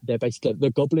and they're basically, the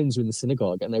goblins are in the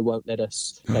synagogue and they won't let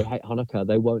us. They hate Hanukkah.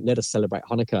 They won't let us celebrate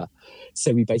Hanukkah.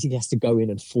 So he basically has to go in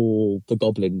and fool the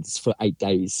goblins for 8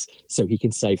 days so he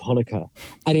can save Hanukkah,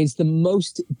 and it's the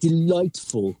most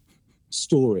delightful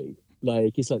story.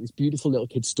 Like, it's like this beautiful little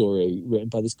kid story written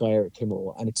by this guy, Eric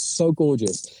Kimmel, and it's so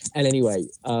gorgeous. And anyway,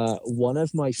 one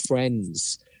of my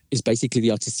friends is basically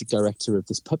the artistic director of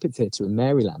this puppet theatre in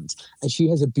Maryland, and she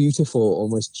has a beautiful,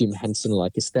 almost Jim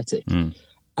Henson-like aesthetic. And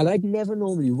I'd never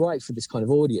normally write for this kind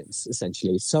of audience,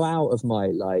 essentially. So out of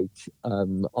my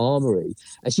armory,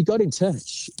 and she got in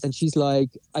touch, and she's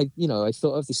like, I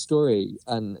thought of this story,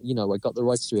 and I got the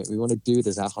rights to it. We want to do it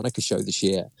as our Hanukkah show this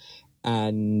year.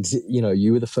 And,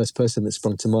 you were the first person that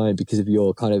sprung to mind because of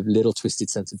your kind of little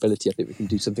twisted sensibility. I think we can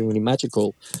do something really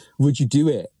magical. Would you do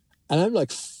it? And I'm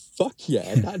like, fuck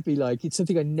yeah. That'd be like, it's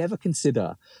something I never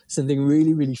consider, something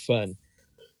really, really fun.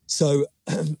 So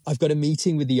I've got a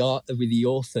meeting with the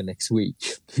author next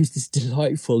week, who's this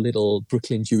delightful little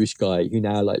Brooklyn Jewish guy who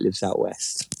now lives out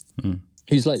west.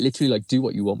 Who's literally do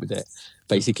what you want with it,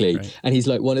 basically. Right. And he's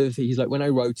like, when I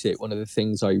wrote it, one of the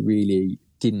things I really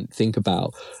didn't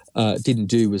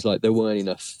do was there weren't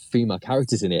enough female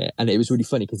characters in it. And it was really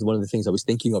funny because one of the things I was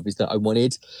thinking of is that I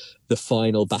wanted the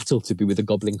final battle to be with a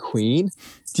goblin queen.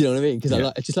 Do you know what I mean? Because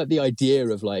I just like the idea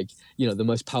of the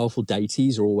most powerful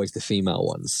deities are always the female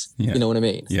ones. You know what I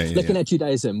mean? In our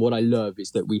Judaism, what I love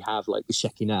is that we have the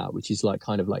Shekinah, which is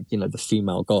the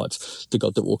female god, the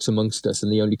god that walks amongst us,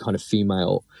 and the only kind of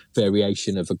female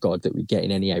variation of a god that we get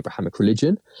in any Abrahamic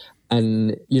religion.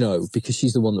 And, because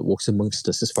she's the one that walks amongst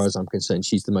us, as far as I'm concerned,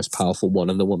 she's the most powerful one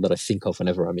and the one that I think of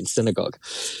whenever I'm in synagogue.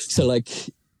 So,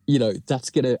 that's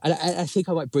going to, and I think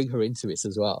I might bring her into it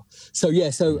as well. So,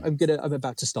 I'm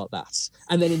about to start that.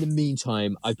 And then in the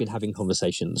meantime, I've been having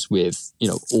conversations with,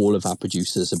 all of our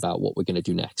producers about what we're going to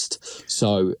do next.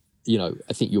 So,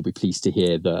 I think you'll be pleased to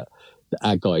hear that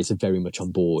our guys are very much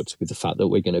on board with the fact that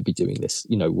we're going to be doing this,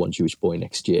 One Jewish Boy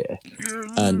next year.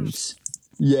 And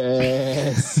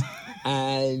yes.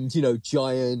 And,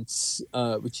 Giants,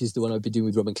 which is the one I've been doing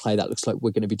with Robin Clay, that looks like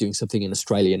we're going to be doing something in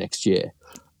Australia next year.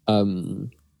 So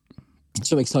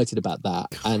I'm excited about that.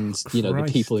 And, the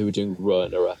people who are doing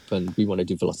Runner Up, and we want to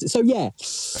do Velocity. So,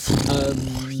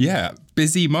 yeah.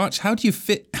 Busy March. How do you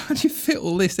fit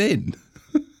all this in?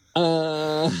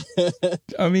 I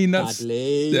mean, that's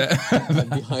badly. I'm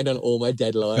behind on all my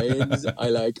deadlines.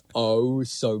 I owe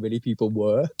so many people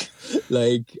work.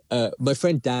 My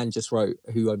friend Dan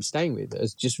who I'm staying with,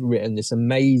 has just written this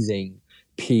amazing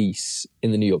piece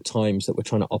in the New York Times that we're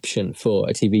trying to option for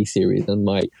a TV series, and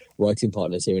my writing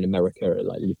partners here in America are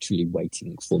literally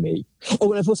waiting for me.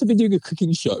 Oh, and I've also been doing a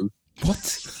cooking show.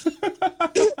 What?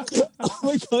 Oh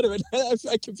my God,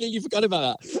 I completely forgot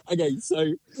about that. Okay,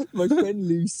 so my friend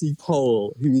Lucy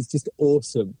Pole, who is just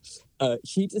awesome,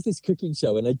 she does this cooking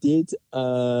show, and I did,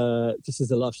 just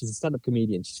as a laugh, she's a stand-up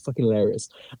comedian, she's fucking hilarious.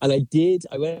 And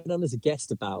I went on as a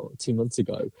guest about 2 months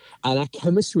ago, and our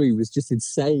chemistry was just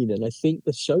insane, and I think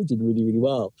the show did really, really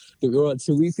well that we were on.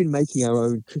 So we've been making our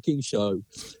own cooking show.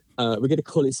 We're going to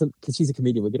call it, because she's a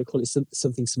comedian, we're going to call it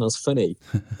Something Smells Funny,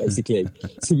 basically.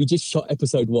 So we just shot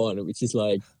episode 1, which is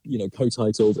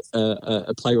co-titled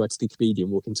A Playwright and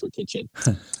Comedian Walk Into a Kitchen.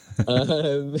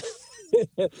 And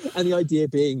the idea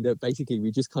being that basically we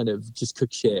just kind of just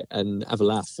cook shit and have a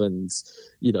laugh and,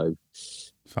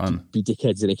 fun. Be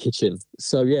dickheads in a kitchen.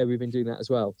 So yeah, we've been doing that as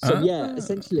well. So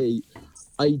essentially,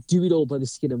 I do it all by the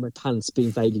skin of my pants,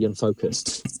 being vaguely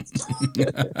unfocused.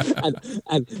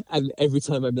 and every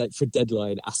time I'm late for a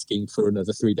deadline, asking for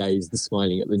another 3 days and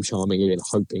smiling at them charmingly and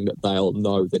hoping that they'll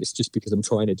know that it's just because I'm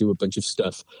trying to do a bunch of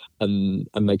stuff and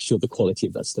make sure the quality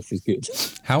of that stuff is good.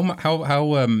 How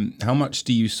much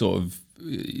do you sort of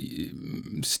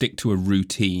stick to a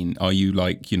routine? Are you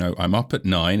I'm up at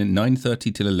 9 and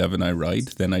 9:30 till 11 I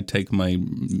write, then I take my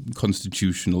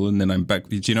constitutional, and then I'm back.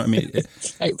 Do you know what I mean?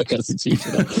 Take my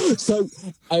constitutional. So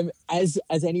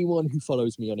as anyone who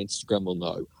follows me on Instagram will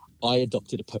know, I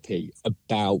adopted a puppy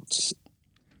about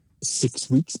 6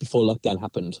 weeks before lockdown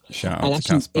happened. Shout out to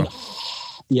Casper.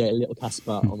 Little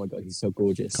Casper. Oh my God, he's so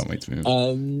gorgeous. Can't wait to meet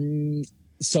him.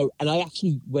 So, and I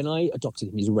actually, when I adopted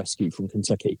him, he's a rescue from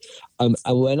Kentucky. And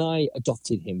when I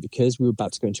adopted him, because we were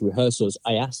about to go into rehearsals,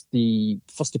 I asked the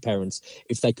foster parents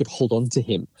if they could hold on to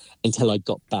him until I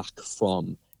got back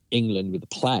from England with the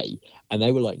play, and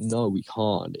they were like, no, we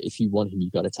can't. If you want him,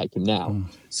 you got to take him now.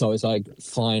 So I was like,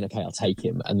 fine, okay, I'll take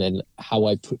him. And then how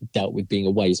I dealt with being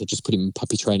away is I just put him in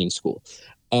puppy training school.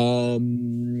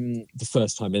 The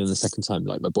first time, and then the second time,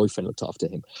 like, my boyfriend looked after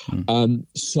him.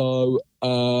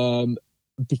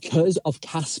 Because of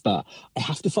Casper, I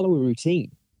have to follow a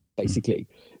routine, basically.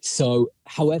 So,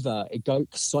 however, it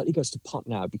slightly goes to pot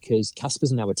now because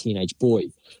Casper's now a teenage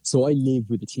boy. So I live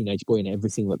with a teenage boy and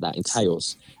everything that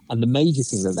entails. And the major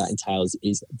thing that entails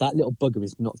is that little bugger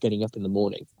is not getting up in the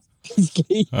morning.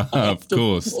 Of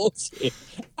course. Force him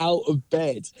out of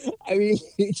bed. I mean,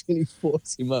 literally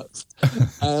force him up.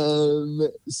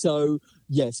 So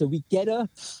we get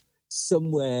up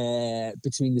somewhere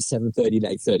between the 7:30 and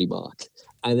 8:30 mark.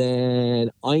 And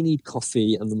then I need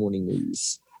coffee and the morning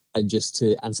news and just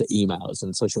to answer emails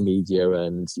and social media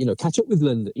and, catch up with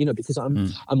London, because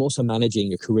I'm also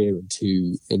managing a career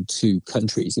in two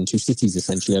countries, in two cities,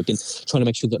 essentially. I've been trying to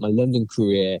make sure that my London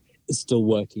career is still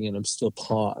working and I'm still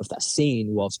part of that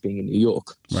scene whilst being in New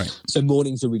York. Right. So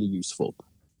mornings are really useful.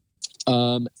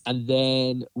 And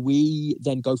then we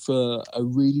then go for a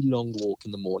really long walk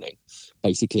in the morning,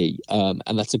 basically. And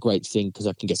that's a great thing because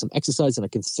I can get some exercise and I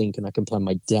can think and I can plan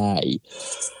my day.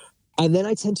 And then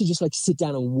I tend to just sit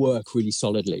down and work really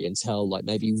solidly until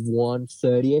maybe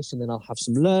 1:30ish, and then I'll have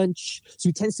some lunch. So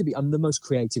it tends to be, I'm the most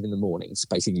creative in the mornings,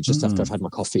 basically just after I've had my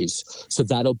coffees. So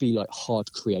that'll be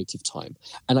hard creative time.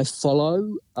 And I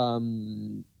follow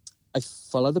the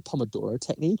Pomodoro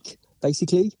technique,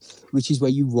 basically, which is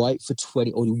where you write for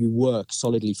 20, or you work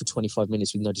solidly for 25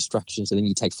 minutes with no distractions, and then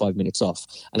you take 5 minutes off.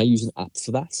 And I use an app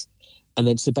for that. And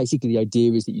then, so basically the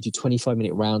idea is that you do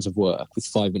 25-minute rounds of work with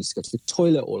 5 minutes to go to the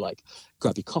toilet or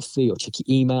grab your coffee or check your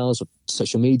emails or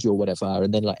social media or whatever.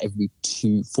 And then every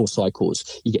 4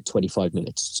 cycles, you get 25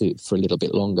 minutes for a little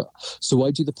bit longer. So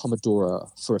I do the Pomodoro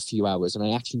for a few hours and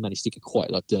I actually managed to get quite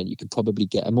a lot done. You could probably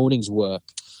get a morning's work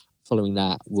following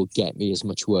that will get me as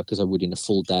much work as I would in a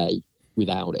full day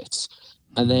without it.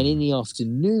 And then in the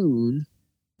afternoon,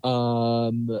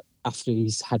 after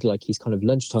he's had his kind of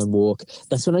lunchtime walk,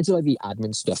 that's when I do the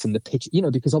admin stuff and the pitch,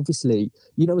 because obviously,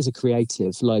 as a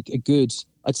creative,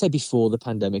 I'd say before the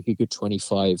pandemic, a good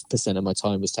 25% of my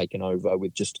time was taken over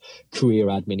with just career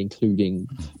admin, including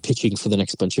pitching for the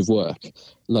next bunch of work.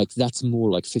 That's more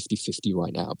 50-50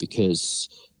 right now because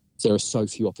there are so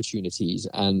few opportunities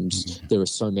and there are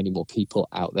so many more people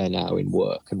out there now in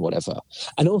work and whatever.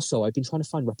 And also I've been trying to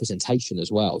find representation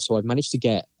as well. So I've managed to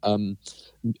get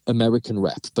American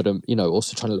rep, but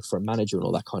also trying to look for a manager and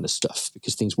all that kind of stuff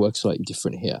because things work slightly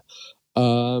different here.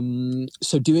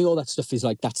 So doing all that stuff is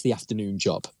that's the afternoon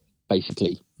job,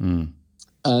 basically. And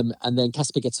then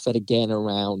Casper gets fed again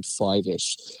around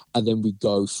 5-ish, and then we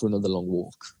go for another long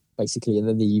walk, basically, and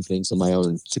then the evenings on my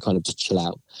own to kind of just chill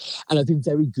out. And I've been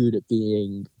very good at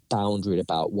being boundaried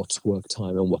about what's work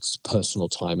time and what's personal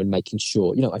time and making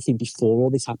sure, I think before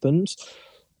all this happened,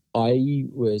 I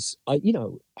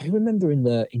remember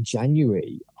in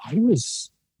January,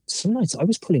 some nights I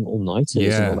was pulling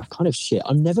all-nighters and all that kind of shit.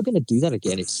 I'm never going to do that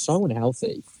again. It's so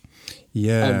unhealthy.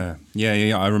 Yeah.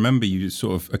 I remember you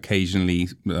sort of occasionally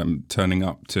turning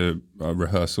up to a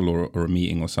rehearsal or a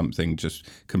meeting or something, just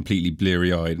completely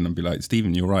bleary-eyed, and I'd be like,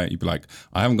 "Stephen, you're right." You'd be like,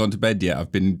 "I haven't gone to bed yet.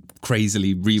 I've been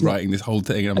crazily rewriting this whole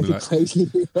thing." And I'd be like, crazily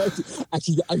rewriting.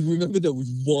 Actually, I remember there was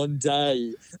one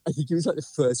day. I think it was the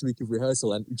first week of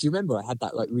rehearsal, and do you remember I had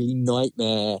that really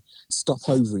nightmare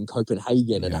stopover in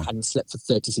Copenhagen, and I hadn't slept for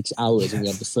 36 hours, and we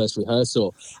had the first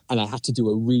rehearsal, and I had to do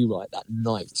a rewrite that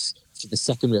night. The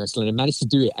second rehearsal, and I managed to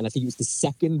do it, and I think it was the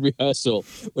second rehearsal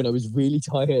when I was really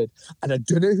tired, and I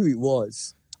don't know who it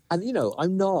was. And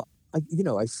I'm not, I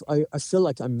feel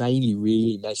like I'm mainly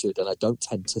really measured, and I don't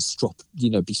tend to be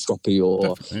stroppy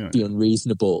or be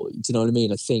unreasonable. Do you know what I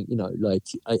mean? I think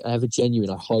I have a genuine,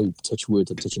 I hope, touch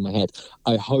wood, I'm touching my head,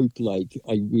 I hope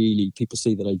people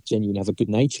see that I genuinely have a good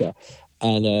nature.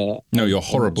 And no, you're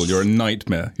horrible. You're a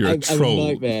nightmare. You're a troll. I'm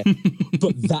a nightmare.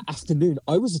 But that afternoon,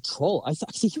 I was a troll. I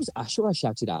think it was Asher I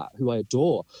shouted at, who I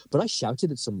adore. But I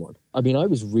shouted at someone. I mean, I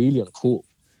was really uncool.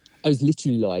 I was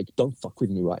literally "Don't fuck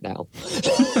with me right now."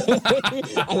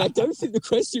 And I don't think the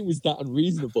question was that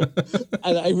unreasonable.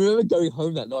 And I remember going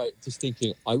home that night just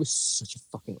thinking, I was such a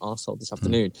fucking arsehole this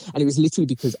afternoon. And it was literally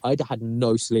because I'd had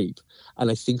no sleep.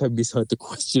 And I think I misheard the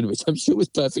question, which I'm sure was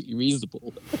perfectly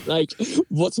reasonable.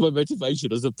 What's my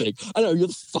motivation or something? I don't know, you're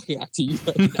the fucking actor. You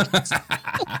know.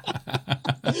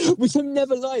 Which I'm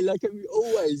never I'm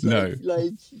always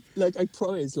like I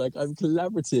promise, like I'm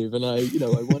collaborative, and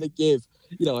I want to give,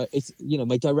 it's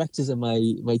my directors and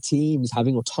my teams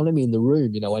having autonomy in the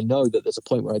room. I know that there's a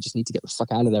point where I just need to get the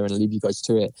fuck out of there and leave you guys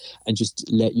to it, and just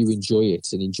let you enjoy it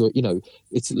and enjoy.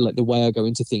 It's like the way I go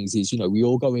into things is, we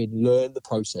all go in, learn the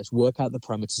process, work out the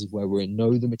parameters of where we're in,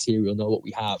 know the material, know what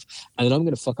we have, and then I'm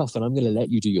going to fuck off and I'm going to let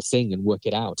you do your thing and work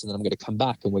it out, and then I'm going to come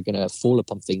back and we're going to fall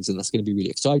upon things, and that's going to be really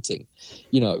exciting,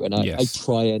 and I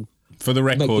try and. For the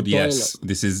record, yes,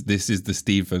 this is the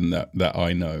Stephen that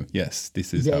I know. Yes,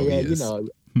 this is how he is.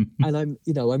 And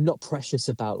I'm not precious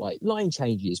about like line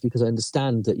changes, because I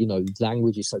understand that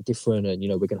language is so different, and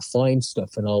we're going to find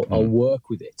stuff, and I'll work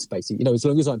with it basically. As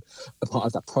long as I'm a part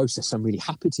of that process, I'm really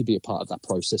happy to be a part of that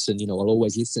process, and I'll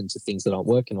always listen to things that aren't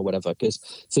working or whatever, because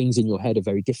things in your head are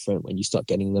very different when you start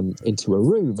getting them into a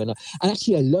room. And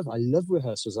actually, I love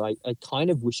rehearsals. I kind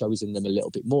of wish I was in them a little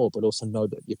bit more, but also know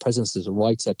that your presence as a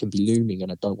writer can be looming,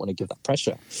 and I don't want to give that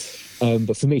pressure.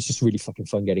 But for me, it's just really fucking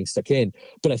fun getting stuck in.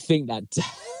 But I think that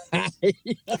I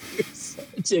was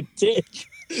such a dick.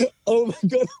 Oh my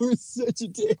god, I was such a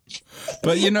dick.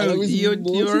 But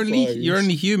you're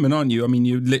only human, aren't you? I mean,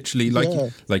 you literally,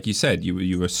 like you said,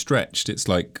 you were stretched. It's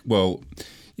like, well,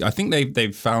 I think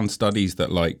they've found studies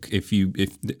that like if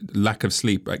lack of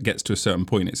sleep gets to a certain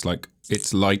point, it's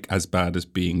like as bad as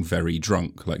being very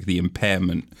drunk, like the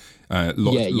impairment.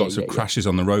 Lots of crashes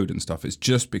on the road and stuff. It's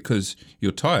just because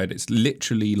you're tired. It's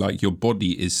literally like your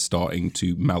body is starting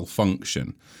to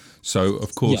malfunction. So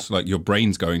of course, like your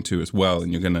brain's going to as well,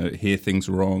 and you're going to hear things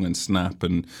wrong and snap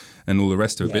and all the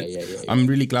rest of it. I'm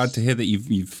really glad to hear that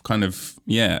you've kind of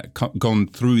gone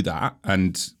through that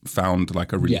and found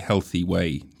like a really healthy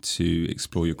way to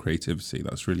explore your creativity.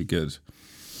 That's really good.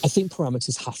 I think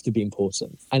parameters have to be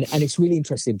important, and it's really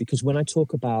interesting because when I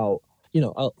talk about,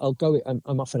 I'll go.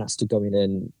 I'm often asked to go in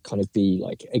and kind of be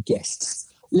like a guest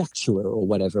lecturer or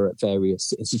whatever at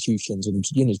various institutions, and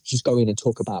just go in and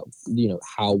talk about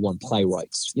how one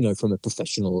playwrights from a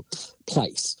professional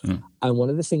place. And one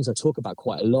of the things I talk about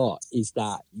quite a lot is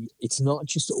that it's not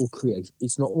just all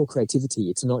it's not all creativity.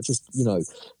 It's not just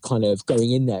kind of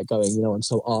going in there going I'm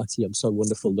so arty, I'm so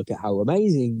wonderful, look at how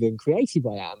amazing and creative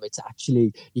I am. It's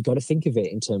actually, you got to think of it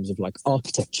in terms of like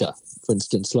architecture, for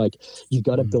instance. Like you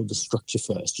got to build the structure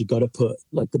first, you got to put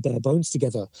like the bare bones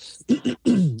together.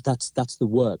 That's the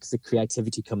work. The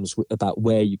creativity comes about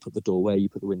where you put the door, where you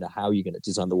put the window, how you're going to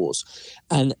design the walls.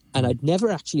 And I'd never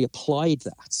actually applied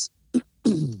that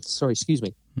sorry, excuse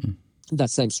me, that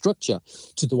same structure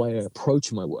to the way I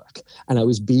approach my work. And I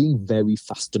was being very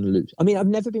fast and loose. I mean, I've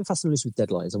never been fast and loose with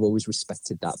deadlines. I've always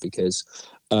respected that because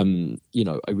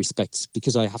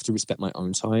because I have to respect my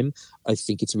own time. I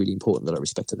think it's really important that I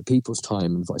respect other people's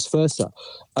time and vice versa.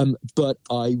 But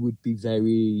I would be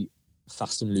very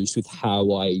fast and loose with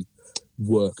how I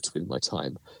worked with my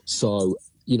time. So,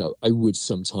 I would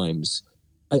sometimes,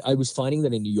 I was finding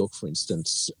that in New York, for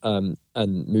instance, and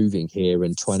moving here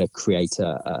and trying to create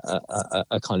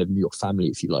a kind of New York family,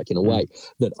 if you like, in a way,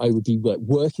 that I would be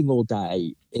working all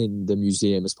day in the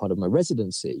museum as part of my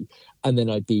residency. And then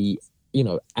I'd be,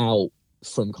 out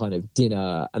from kind of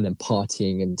dinner and then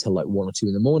partying until like 1 or 2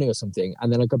 in the morning or something.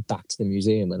 And then I'd go back to the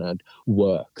museum and I'd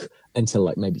work until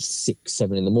like maybe 6,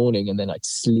 7 in the morning. And then I'd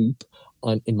sleep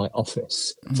in my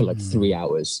office for like 3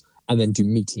 hours. And then do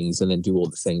meetings and then do all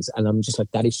the things. And I'm just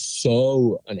like, that is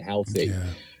so unhealthy. Yeah.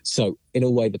 So in a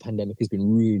way, the pandemic has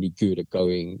been really good at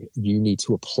going, you need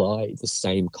to apply the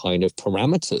same kind of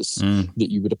parameters that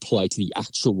you would apply to the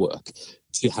actual work,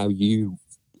 to how you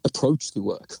approach the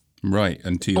work. Right.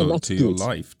 And to your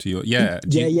life, to your,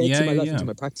 to my life and to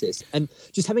my practice. And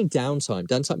just having downtime.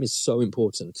 Downtime is so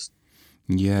important.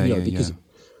 Because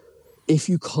if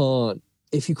you can't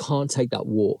take that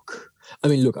walk, I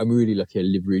mean, look, I'm really lucky. I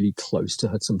live really close to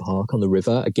Hudson Park on the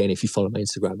river. Again, if you follow my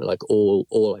Instagram, like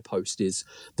all I post is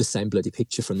the same bloody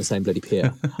picture from the same bloody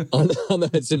pier on the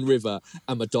Hudson River,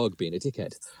 and my dog being a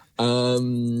dickhead,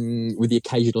 with the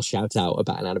occasional shout out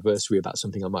about an anniversary, about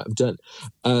something I might have done.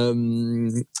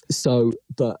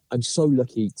 But I'm so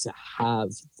lucky to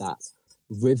have that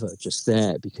river just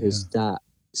there, because that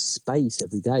space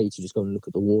every day to just go and look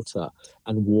at the water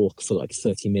and walk for like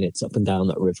 30 minutes up and down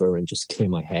that river and just clear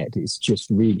my head is just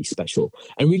really special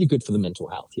and really good for the mental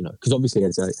health, because obviously,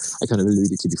 as I kind of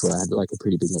alluded to before, I had like a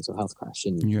pretty big mental health crash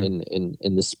in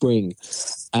the spring.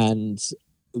 And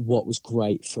what was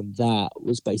great from that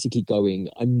was basically going,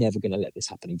 I'm never going to let this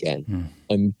happen again.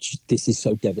 This is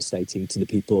so devastating to the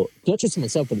people, not just to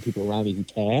myself, but the people around me who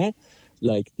care.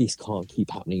 Like, this can't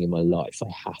keep happening in my life. I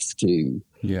have to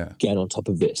get on top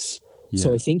of this.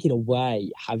 So I think in a way,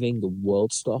 having the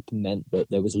world stop meant that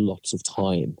there was lots of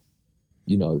time,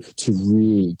 to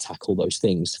really tackle those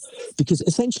things. Because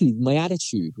essentially my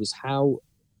attitude was how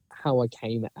I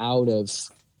came out of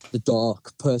the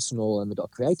dark personal and the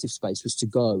dark creative space was to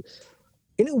go,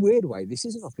 in a weird way, this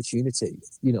is an opportunity.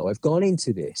 I've gone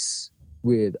into this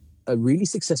with a really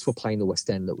successful play in the West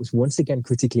End that was once again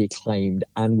critically acclaimed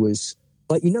and was,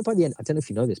 like, by the end, I don't know if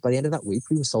you know this, by the end of that week,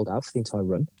 we were sold out for the entire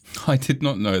run. I did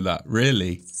not know that,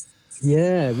 really.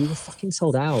 Yeah, we were fucking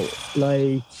sold out,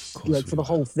 like for the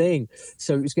whole thing.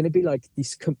 So it was going to be like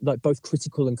this, like both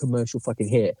critical and commercial fucking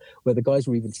hit, where the guys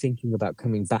were even thinking about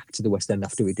coming back to the West End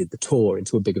after we did the tour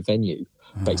into a bigger venue,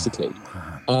 basically.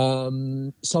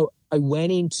 So I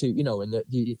went into, and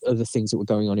the other things that were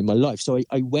going on in my life. So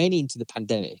I went into the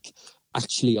pandemic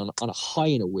actually on a high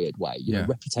in a weird way.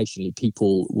 Reputationally,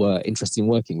 people were interested in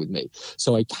working with me.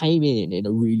 So I came in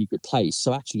a really good place.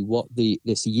 So actually what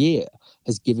this year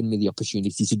has given me the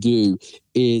opportunity to do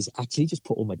is actually just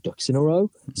put all my ducks in a row.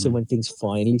 Mm-hmm. So when things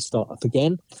finally start up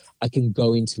again, I can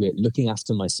go into it looking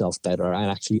after myself better and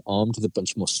actually armed with a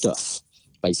bunch more stuff,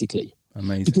 basically.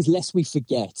 Amazing. Because lest we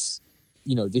forget,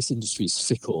 this industry is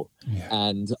fickle,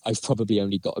 and I've probably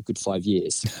only got a good 5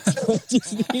 years. So I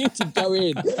just need to go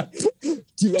in,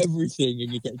 do everything,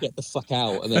 and you get the fuck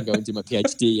out, and then go and do my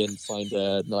PhD and find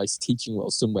a nice teaching role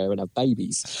somewhere and have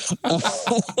babies. Do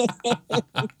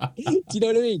you know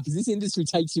what I mean? Because this industry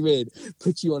takes you in,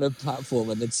 puts you on a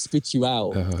platform, and then spits you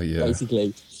out,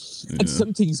 basically. And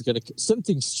something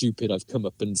stupid I've come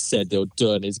up and said or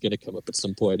done is gonna come up at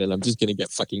some point, and I'm just gonna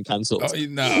get fucking cancelled. Oh,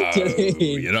 no,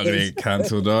 you're not gonna get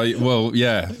cancelled, are you? Well,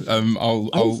 yeah.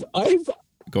 I've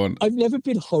go on. I've never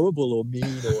been horrible or mean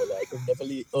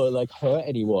or hurt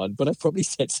anyone, but I've probably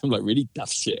said some really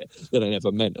daft shit that I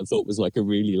never meant and thought was a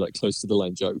really close to the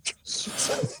line joke.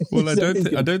 Well, I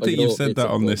don't think you've said that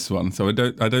on this one, so I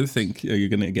don't think you're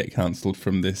going to get cancelled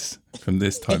from this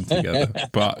time together.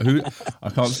 But I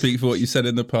can't speak for what you said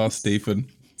in the past, Stephen.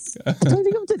 I don't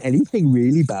think I've done anything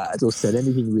really bad or said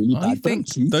anything really bad. I think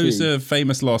those are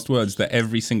famous last words that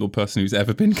every single person who's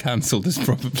ever been cancelled has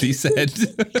probably said.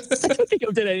 I don't think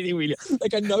I've done anything really.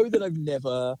 I know that I've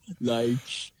never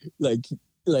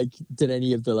done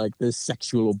any of the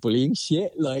sexual or bullying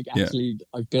shit. I've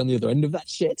been on the other end of that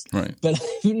shit. Right. But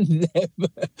I've never.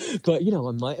 But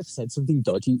I might have said something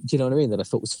dodgy. Do you know what I mean? That I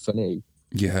thought was funny.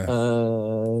 Yeah.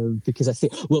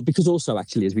 Because also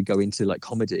actually as we go into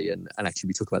comedy and actually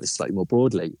we talk about this slightly more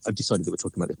broadly, I've decided that we're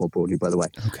talking about this more broadly, by the way.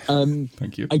 Okay.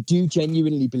 Thank you. I do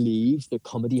genuinely believe that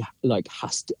comedy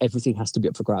everything has to be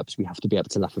up for grabs. We have to be able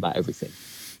to laugh about everything.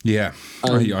 Yeah,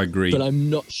 I agree. But I'm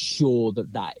not sure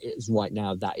that is right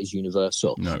now, that is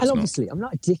universal. No, and obviously, I'm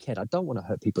not a dickhead. I don't want to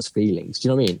hurt people's feelings. Do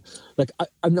you know what I mean?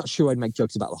 I'm not sure I'd make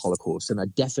jokes about the Holocaust, and I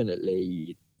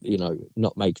definitely,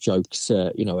 not make jokes, and,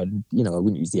 I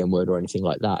wouldn't use the N-word or anything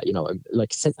like that.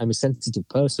 I'm a sensitive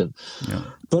person. Yeah.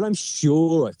 But I'm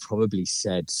sure I've probably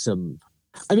said some...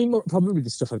 probably the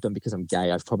stuff I've done because I'm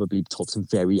gay. I've probably told some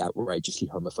very outrageously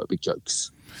homophobic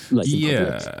jokes. But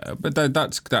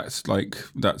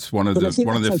that's one of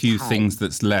the few things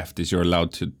that's left is you're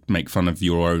allowed to make fun of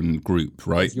your own group,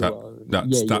 right?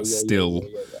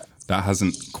 That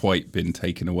hasn't quite been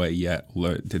taken away yet, although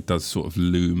it does sort of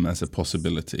loom as a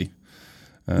possibility.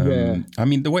 What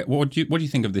do you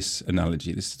think of this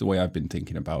analogy? This is the way I've been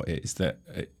thinking about it. Is that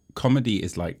comedy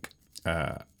is like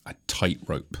a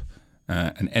tightrope.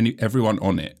 And everyone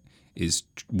on it is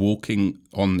walking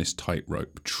on this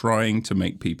tightrope, trying to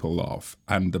make people laugh.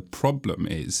 And the problem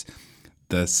is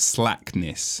the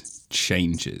slackness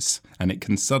changes, and it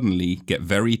can suddenly get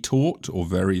very taut or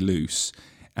very loose.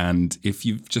 And if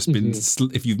you've just been,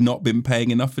 if you've not been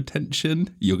paying enough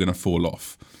attention, you're going to fall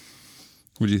off.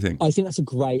 What do you think? I think that's a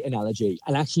great analogy.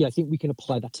 And actually, I think we can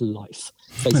apply that to life,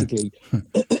 basically.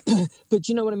 But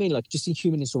you know what I mean? Just in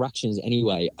human interactions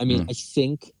anyway. I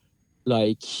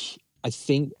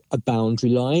think a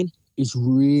boundary line is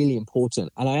really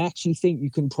important. And I actually think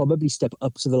you can probably step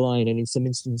up to the line. And in some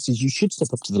instances, you should step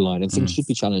up to the line and things should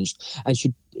be challenged and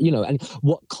and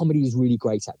what comedy is really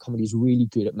great at. Comedy is really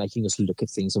good at making us look at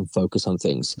things and focus on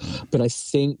things. But I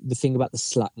think the thing about the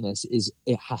slackness is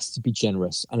it has to be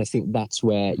generous. And I think that's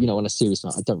where, on a serious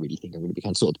note, I don't really think I'm going to be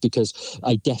cancelled, because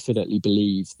I definitely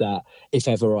believe that if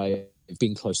ever I've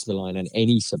been close to the line on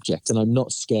any subject, and I'm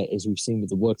not scared, as we've seen with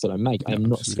the work that I make, I'm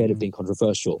not scared of being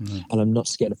controversial, and I'm not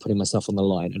scared of putting myself on the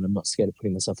line, and I'm not scared of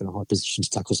putting myself in a hard position to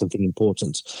tackle something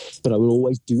important, but I will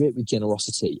always do it with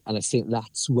generosity. And I think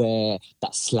that's where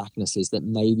that slackness is, that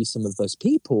maybe some of those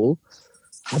people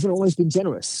haven't always been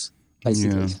generous,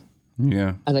 basically.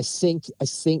 Yeah. And I think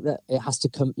that it has to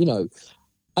come,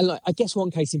 And like, I guess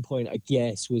one case in point, I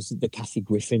guess, was the Kathy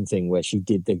Griffin thing where she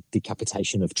did the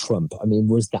decapitation of Trump. I mean,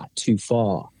 was that too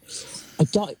far? I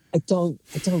don't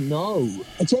know.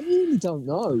 I genuinely don't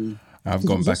know. I've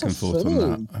gone back and forth on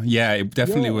that. Yeah, it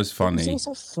definitely was funny. It was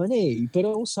also funny, but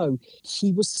also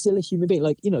he was still a human being.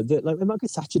 Like, like when Margaret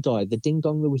Thatcher died, the "Ding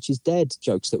Dong, the Witch is Dead"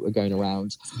 jokes that were going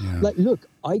around. Yeah. Like, look,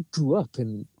 I grew up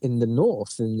in the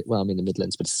north, I'm in the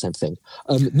Midlands, but it's the same thing.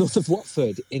 North of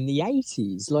Watford in the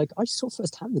 80s. Like, I saw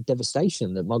firsthand the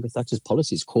devastation that Margaret Thatcher's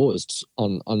policies caused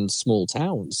on small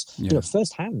towns. Yeah.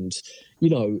 Firsthand.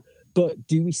 But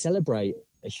do we celebrate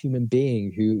a human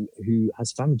being who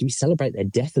has family? Do we celebrate their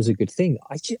death as a good thing?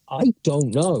 I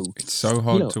don't know. It's so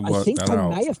hard to work that out. I think I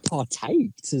may have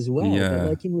partaked as well. Yeah. But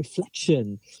like in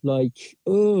reflection,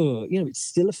 it's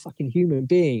still a fucking human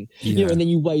being. Yeah. And then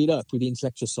you weigh it up with the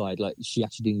intellectual side, like she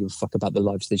actually didn't give a fuck about the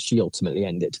lives that she ultimately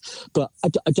ended. But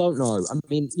I don't know. I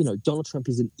mean, Donald Trump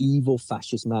is an evil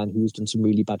fascist man who has done some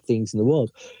really bad things in the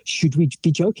world. Should we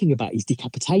be joking about his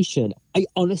decapitation? I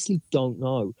honestly don't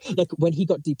know. Like when he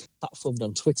got deplatformed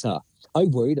on Twitter, I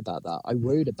worried about that. I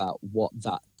worried about what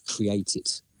that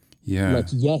created. Yeah. Like,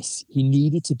 yes, he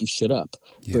needed to be shut up,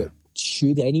 but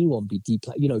should anyone be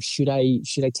should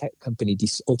a tech company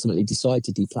ultimately decide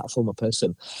to deplatform a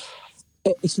person?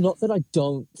 It's not that I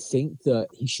don't think that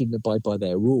he shouldn't abide by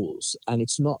their rules, and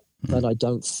it's not that I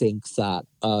don't think that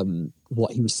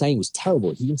what he was saying was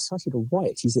terrible. He incited a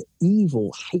riot. He's an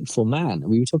evil, hateful man. And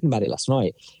we were talking about it last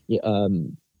night.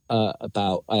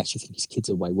 About, I actually think his kids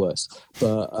are way worse,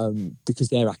 but because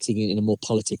they're acting in a more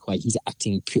politic way, he's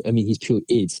acting. He's pure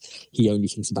id. He only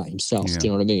thinks about himself. Yeah. Do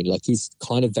you know what I mean? Like he's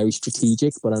kind of very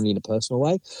strategic, but only in a personal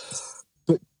way.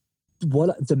 But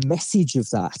what the message of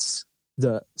that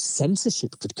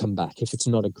censorship could come back if it's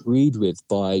not agreed with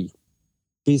by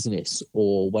business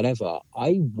or whatever.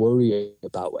 I worry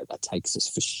about where that takes us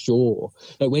for sure.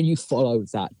 Like when you follow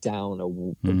that down a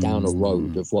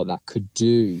road of what that could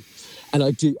do, and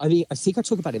I think I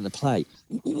talk about it in the play.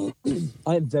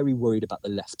 I am very worried about the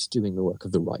left doing the work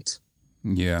of the right.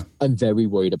 Yeah, I'm very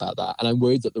worried about that, and I'm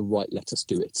worried that the right let us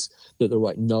do it. That the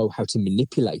right know how to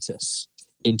manipulate us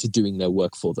into doing their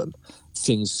work for them.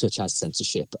 Things such as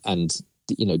censorship and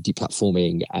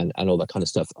deplatforming and all that kind of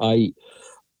stuff.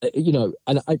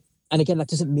 And again, that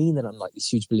doesn't mean that I'm like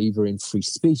this huge believer in free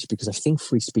speech, because I think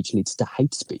free speech leads to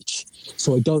hate speech.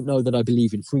 So I don't know that I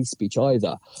believe in free speech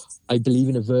either. I believe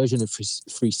in a version of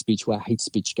free speech where hate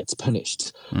speech gets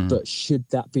punished. But should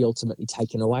that be ultimately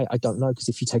taken away? I don't know, because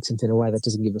if you take something away, that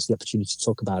doesn't give us the opportunity to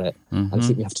talk about it. And I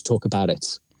think we have to talk about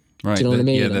it. Right. Do you know what I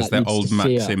mean? Yeah, there's that old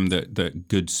maxim that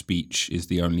good speech is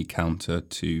the only counter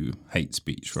to hate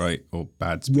speech, right? Or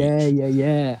bad speech.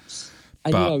 Yeah.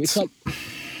 And but, it's like...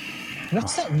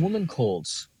 What's that woman called?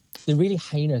 The really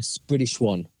heinous British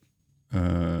one.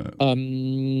 Who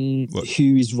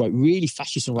is really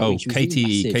fascist and right. Oh,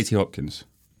 Katie Hopkins.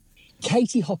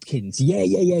 Katie Hopkins.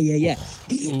 Yeah.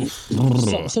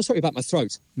 so sorry about my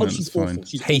throat. No, she's fine. awful.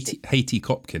 She's Haiti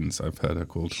Hopkins, I've heard her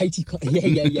called.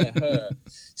 Yeah, her.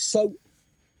 So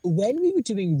when we were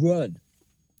doing Run,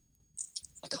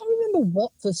 I can't remember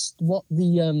what it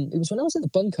was when I was at the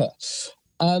bunker,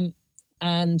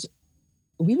 and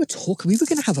we were going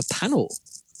to have a panel.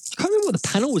 I can't remember what the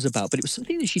panel was about, but it was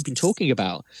something that she'd been talking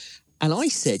about. And I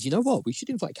said, you know what, we should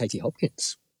invite Katie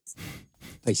Hopkins.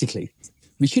 Basically,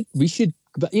 we should,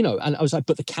 but and I was like,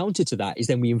 but the counter to that is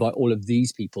then we invite all of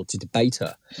these people to debate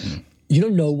her.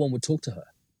 No one would talk to her.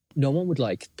 No one would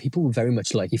people were very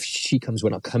much like, if she comes,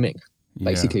 we're not coming.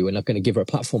 Basically, we're not going to give her a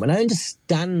platform. And I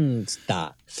understand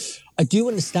that. I do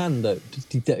understand that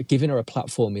giving her a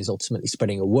platform is ultimately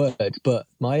spreading a word, but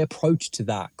my approach to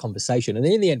that conversation, and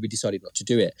in the end we decided not to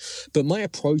do it, but my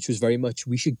approach was very much,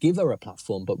 we should give her a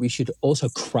platform, but we should also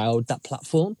crowd that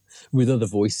platform with other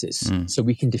voices so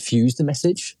we can diffuse the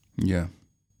message. Yeah.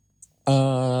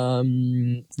 So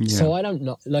I don't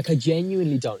know. I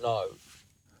genuinely don't know.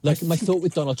 My thought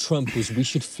with Donald Trump was we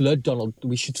should flood Donald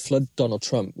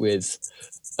Trump with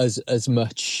as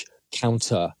much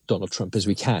counter Donald Trump as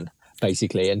we can,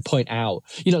 basically, and point out,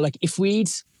 if we'd,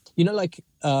 sorry,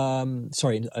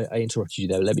 I interrupted you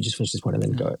there. Let me just finish this point and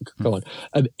then go on.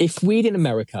 If we'd in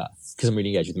America, because I'm really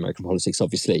engaged with American politics,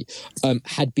 obviously,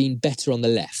 had been better on the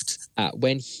left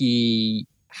when he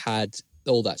had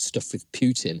all that stuff with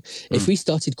Putin, if we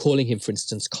started calling him, for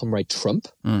instance, Comrade Trump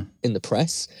in the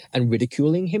press and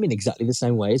ridiculing him in exactly the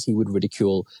same way as he would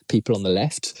ridicule people on the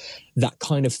left, that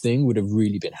kind of thing would have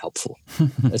really been helpful,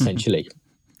 essentially.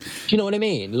 Do you know what I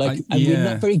mean? We're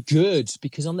not very good,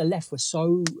 because on the left we're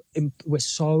so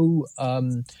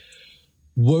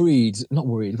worried, not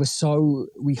worried,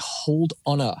 we hold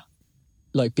honor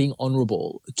like being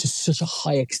honourable to such a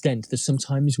high extent that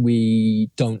sometimes we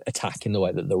don't attack in the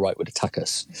way that the right would attack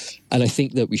us. And I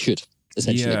think that we should.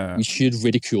 Essentially, we should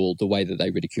ridicule the way that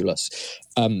they ridicule us,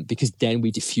 because then we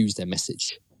diffuse their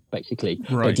message. Basically,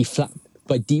 right.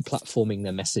 by deplatforming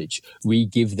their message, we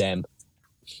give them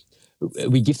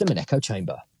an echo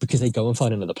chamber, because they go and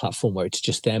find another platform where it's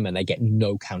just them and they get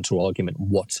no counter argument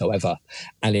whatsoever.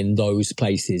 And in those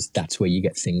places, that's where you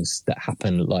get things that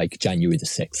happen like January the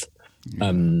 6th.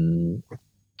 Yeah.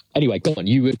 Anyway, go on.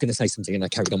 You were going to say something and I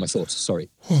carried on my thoughts. Sorry.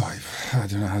 Oh, I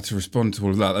don't know how to respond to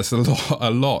all of that. That's a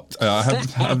lot. I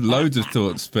have loads of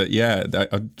thoughts, but yeah,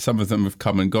 some of them have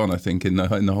come and gone, I think, in the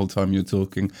whole time you're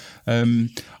talking.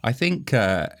 I think...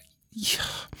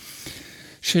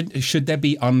 Should there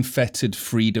be unfettered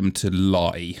freedom to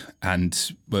lie?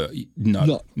 And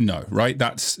no, right?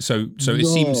 That's so.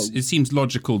 It seems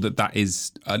logical that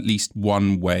is at least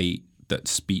one way that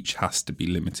speech has to be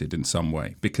limited in some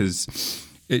way, because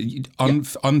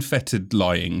unfettered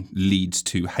lying leads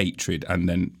to hatred, and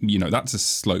then that's a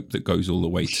slope that goes all the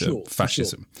way to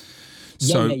fascism.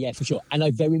 For sure. And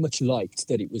I very much liked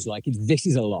that it was like, this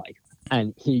is a lie,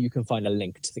 and here you can find a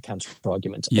link to the counter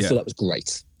argument. I thought that was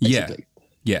great. Basically.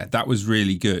 Yeah, that was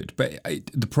really good. But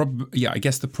the problem, I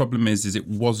guess the problem is it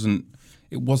wasn't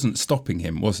stopping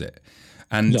him, was it?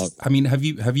 And no. I mean, have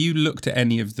you looked at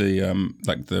any of the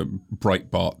like the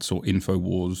Breitbarts or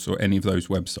Infowars or any of those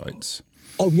websites?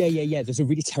 Oh yeah. There's a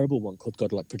really terrible one called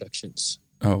Godlike Productions.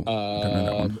 Oh, I don't know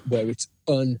that one. Where it's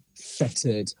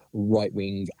unfettered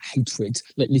right-wing hatred,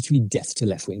 like literally death to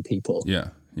left-wing people.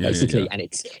 Basically, and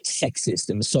it's sexist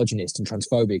and misogynist and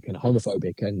transphobic and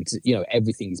homophobic, and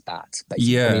everything is bad.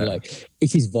 Basically. I mean,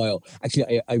 it is vile.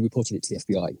 Actually, I reported it to the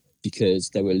FBI because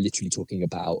they were literally talking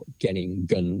about getting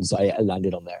guns. I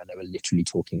landed on there, and they were literally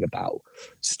talking about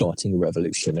starting a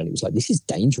revolution, and it was like, this is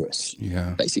dangerous.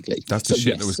 Yeah, basically, that's the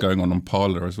shit that was going on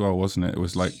Parler as well, wasn't it? It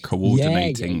was like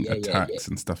coordinating attacks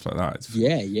and stuff like that.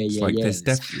 It's like there's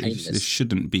definitely this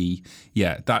shouldn't be.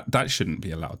 Yeah, that shouldn't be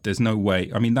allowed. There's no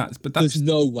way. I mean, there's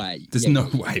no way. There's no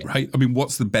way, right? I mean,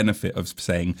 what's the benefit of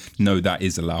saying no? That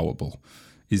is allowable.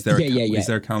 Is there is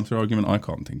there a counter argument? I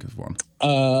can't think of one.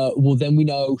 Well, then we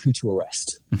know who to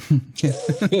arrest. Do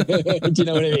you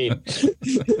know what I mean?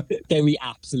 Then we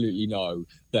absolutely know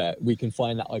that we can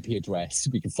find that IP address,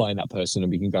 we can find that person,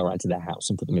 and we can go around to their house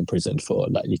and put them in prison for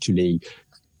like literally,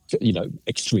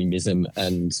 extremism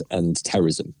and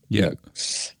terrorism. Yeah.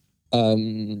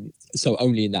 So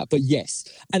only in that, but yes,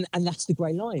 and that's the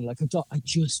grey line. Like I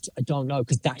don't know,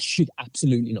 because that should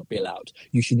absolutely not be allowed.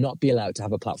 You should not be allowed to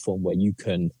have a platform where you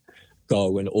can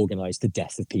go and organise the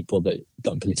death of people that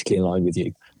don't politically align with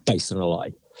you based on a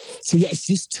lie. So yeah, it's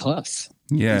just tough.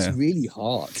 Yeah, it's really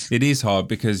hard. It is hard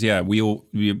because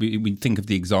we think of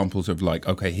the examples of like,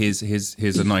 okay, here's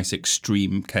a nice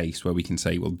extreme case where we can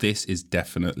say, well, this is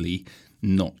definitely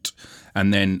not,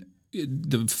 and then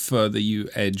the further you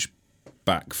edge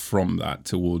back from that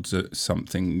towards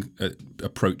something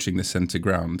approaching the centre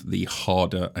ground, the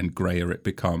harder and greyer it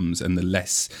becomes, and the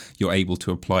less you're able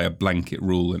to apply a blanket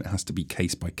rule, and it has to be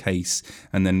case by case.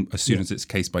 And then as soon as it's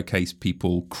case by case,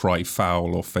 people cry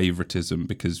foul or favouritism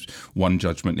because one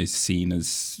judgment is seen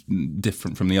as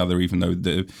different from the other, even though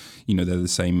they're the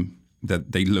same.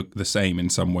 That they look the same in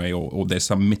some way, or there's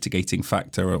some mitigating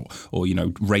factor, or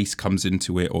race comes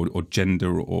into it, or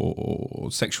gender, or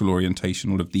sexual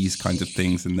orientation, all of these kinds of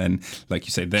things. And then, like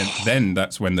you say, then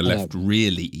that's when the left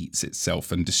really eats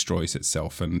itself and destroys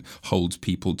itself and holds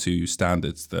people to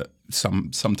standards that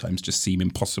sometimes just seem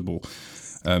impossible.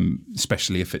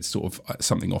 Especially if it's sort of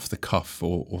something off the cuff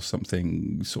or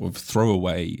something sort of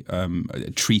throwaway,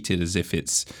 treated as if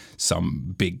it's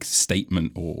some big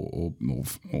statement or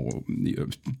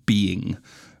being.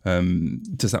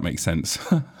 Does that make sense?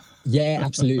 Yeah,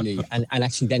 absolutely. And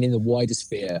actually then in the wider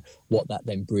sphere, what that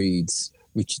then breeds,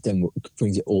 which then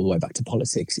brings it all the way back to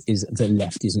politics, is the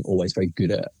left isn't always very good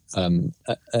at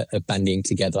banding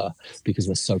together because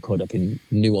we're so caught up in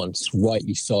nuance,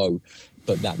 rightly so.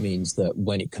 But that means that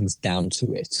when it comes down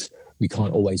to it, we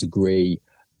can't always agree.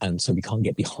 And so we can't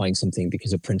get behind something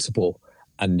because of principle.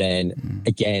 And then,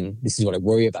 again, this is what I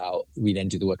worry about. We then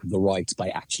do the work of the right by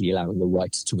actually allowing the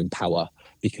right to empower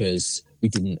because we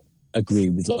didn't agree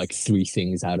with like 3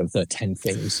 things out of the 10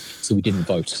 things. So we didn't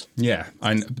vote. Yeah,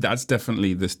 and that's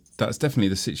definitely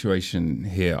the situation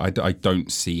here. I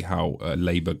don't see how a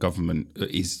Labour government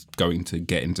is going to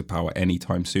get into power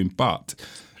anytime soon. But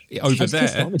over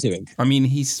there, I mean,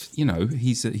 he's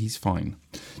fine.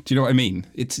 Do you know what I mean?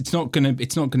 It's not gonna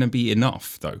be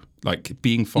enough though. Like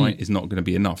being fine is not going to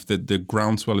be enough. The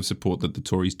groundswell of support that the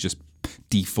Tories just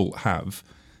default have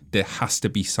there has to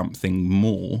be something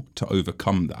more to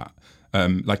overcome that.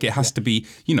 Like it has to be,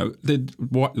 you know,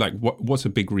 what's a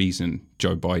big reason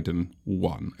Joe Biden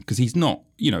won? Because he's not,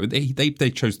 you know,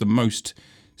 they chose the most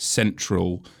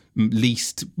central,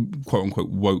 least quote unquote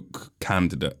woke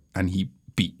candidate, and he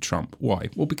beat Trump. Why?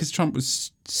 Well, because Trump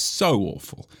was so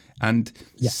awful and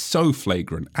so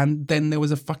flagrant, and then there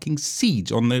was a fucking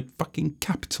siege on the fucking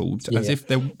Capitol as if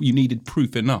you needed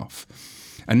proof enough.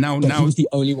 And now he was the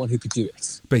only one who could do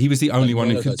it. But he was the only one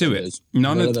who could do it.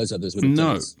 None of those others would have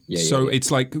done it. So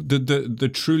it's like the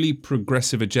truly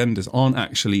progressive agendas aren't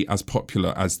actually as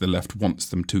popular as the left wants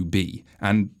them to be.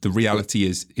 And the reality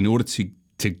is, in order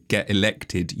to get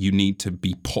elected, you need to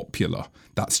be popular.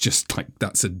 That's just like,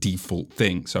 that's a default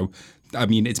thing. So I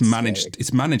mean, it's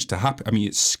managed to happen. I mean,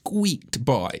 it squeaked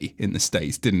by in the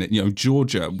States, didn't it? You know,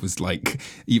 Georgia was like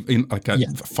in like a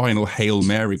final Hail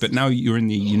Mary, but now you're in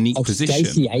the unique position.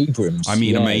 Stacey Abrams. I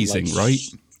mean, amazing, right?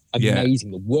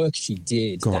 Amazing. The work she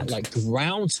did, that like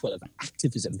groundswell of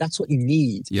activism. That's what you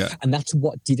need. Yeah. And that's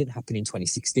what didn't happen in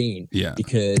 2016. Yeah.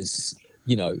 Because,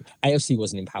 you know, AOC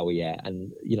wasn't in power yet,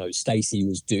 and, you know, Stacey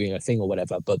was doing a thing or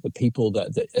whatever, but the people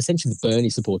that essentially the Bernie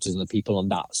supporters and the people on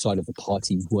that side of the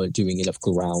party weren't doing enough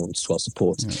groundswell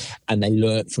support. And they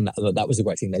learned from that. That was a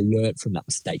great thing. They learned from that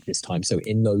mistake this time. So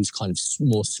in those kind of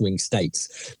more swing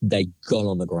states, they got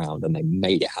on the ground and they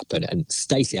made it happen. And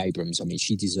Stacey Abrams, I mean,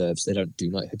 she deserves, they don't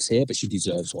do knighthoods here, but she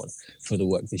deserves one for the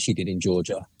work that she did in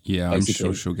Georgia. Yeah, basically.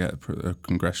 I'm sure she'll get a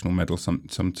congressional medal, some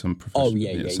something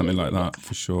like that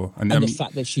for sure. And the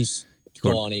fact that she's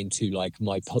gone into like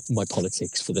my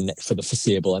politics for the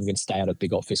foreseeable. I'm going to stay out of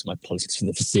big office. My politics for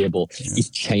the foreseeable is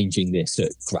changing this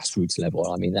at grassroots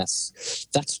level. I mean, that's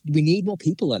we need more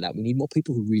people like that. We need more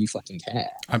people who really fucking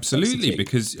care. Absolutely, basically.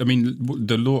 Because I mean,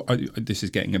 the law. This is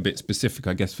getting a bit specific,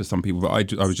 I guess, for some people.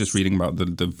 But I was just reading about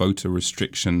the voter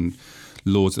restriction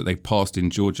laws that they've passed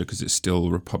in Georgia, because it's still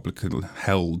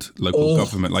Republican-held local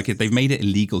government. Like they've made it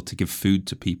illegal to give food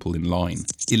to people in line.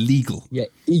 Illegal. Yeah,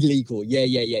 illegal. Yeah.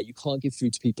 You can't give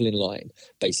food to people in line,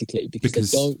 basically, because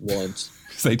they don't want.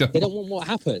 They don't want what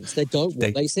happens. They don't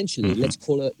want. They essentially let's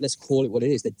call it what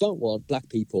it is. They don't want black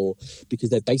people,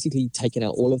 because they've basically taken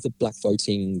out all of the black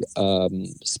voting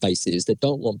spaces. They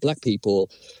don't want black people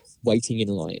waiting in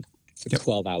line for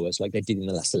 12 hours like they did in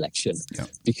the last election,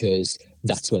 because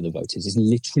that's where the vote is. It's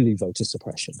literally voter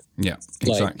suppression. Yeah,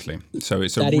 exactly. Like, so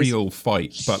it's a real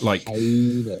fight, but like, but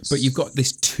you've got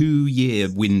this 2-year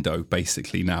window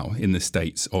basically now in the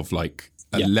States of like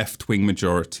a left-wing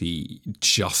majority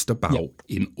just about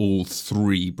in all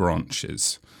 3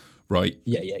 branches, right?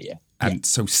 Yeah. And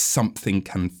so something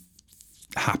can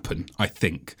happen, I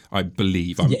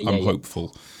believe. I'm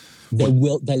hopeful. They're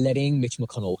letting Mitch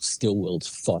McConnell still wield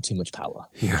far too much power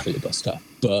with the filibuster.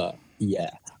 But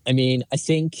I mean, I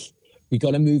think we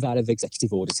got to move out of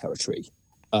executive order territory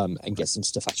and get some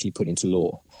stuff actually put into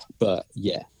law. But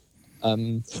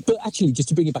but actually, just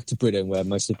to bring it back to Britain, where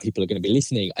most of the people are going to be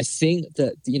listening, I think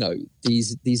that, you know,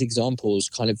 these examples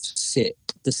kind of sit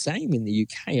the same in the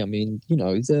UK. I mean, you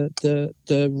know,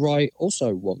 the right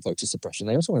also want voter suppression.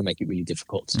 They also want to make it really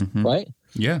difficult, right?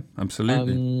 Yeah,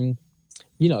 absolutely.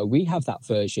 You know, we have that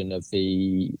version of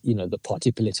the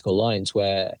party political lines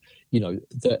where, you know,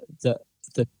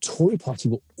 the Tory party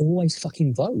will always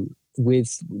fucking vote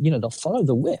with, you know, they'll follow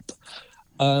the whip.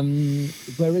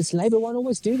 Whereas Labour won't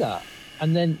always do that.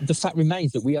 And then the fact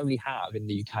remains that we only have in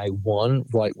the UK one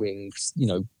right-wing, you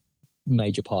know,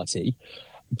 major party,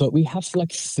 but we have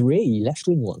like 3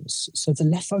 left-wing ones. So the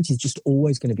left vote is just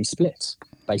always going to be split,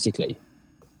 basically.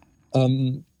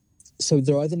 So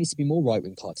there either needs to be more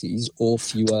right-wing parties or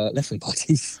fewer left-wing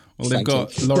parties. Well, they've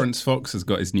got Lawrence Fox has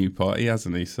got his new party,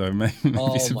 hasn't he? So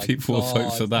maybe some people will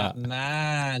vote for that.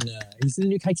 Man, he's the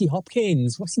new Katie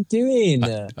Hopkins. What's he doing?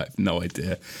 I have no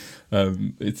idea.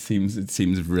 It seems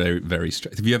very, very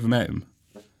strange. Have you ever met him?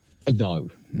 No.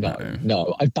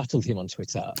 I've battled him on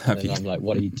Twitter. And I'm like,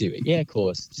 what are you doing? Yeah, of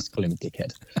course. Just call him a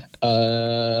dickhead.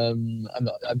 I'm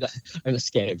not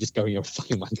scared of just going, you're a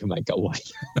fucking wanker, mate. Go away.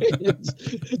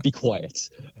 Be quiet.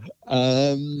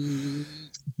 I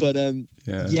don't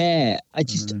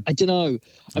know.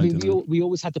 I mean, we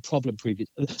always had the problem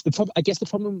I guess the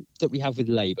problem that we have with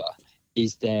Labour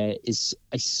is there is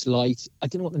a slight, I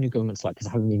don't know what the new government's like because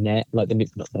I haven't been there, like the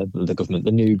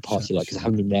new party, like, because I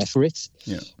haven't been there for it.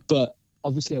 Yeah. But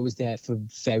obviously I was there for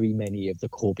very many of the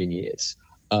Corbyn years.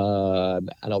 And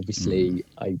obviously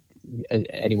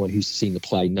anyone who's seen the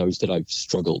play knows that I've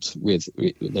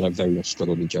very much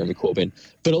struggled with Jeremy Corbyn,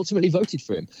 but ultimately voted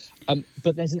for him.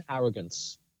 But there's an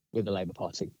arrogance with the Labour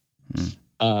Party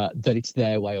that it's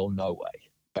their way or no way,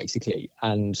 basically.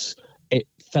 And It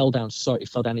fell down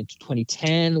into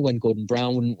 2010 when Gordon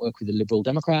Brown wouldn't work with the Liberal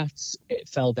Democrats. It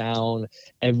fell down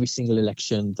every single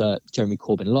election that Jeremy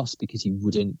Corbyn lost because he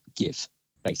wouldn't give.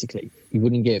 Basically, he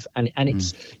wouldn't give, and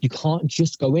it's you can't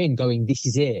just go in going, this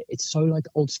is it. It's so like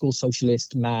old school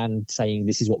socialist man saying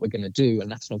this is what we're going to do,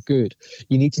 and that's not good.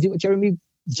 You need to do what Joseph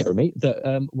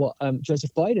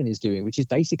Biden is doing, which is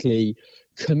basically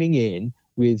coming in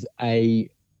with a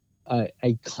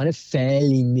kind of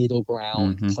fairly middle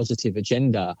ground positive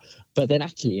agenda, but then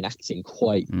actually enacting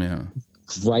quite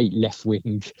great left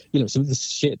wing. Some of the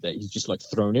shit that he's just like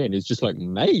thrown in is just like,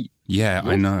 mate. Yeah,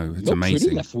 I know. It's amazing.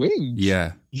 Pretty left wing.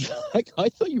 Yeah. Like, I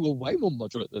thought you were way more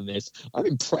moderate than this. I'm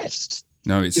impressed.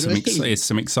 No, it's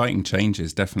some exciting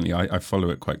changes. Definitely, I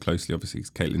follow it quite closely. Obviously, because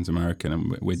Caitlin's American,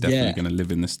 and we're definitely going to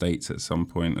live in the States at some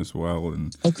point as well.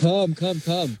 And come!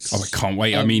 Oh, I can't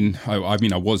wait. I mean,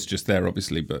 I was just there,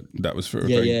 obviously, but that was for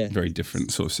a very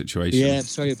different sort of situation. Yeah, I'm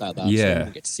sorry about that. Yeah, so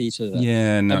we get to see each other.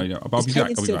 Yeah, no, I'll be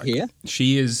back. Still here?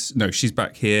 She is. No, she's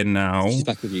back here now. She's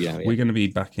back with you now. Yeah. We're going to be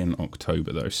back in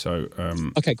October though. So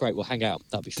okay, great. We'll hang out.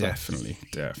 That'll be fun. Definitely.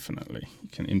 You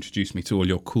can introduce me to all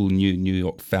your cool new New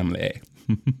York family.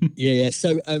 Yeah.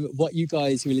 So what you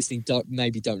guys who are listening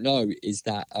maybe don't know is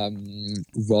that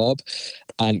Rob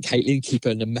and Caitlin keep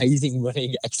an amazing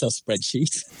running Excel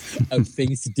spreadsheet of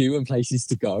things to do and places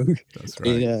to go. That's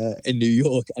right. in New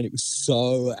York, and it was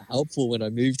so helpful when I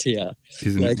moved here.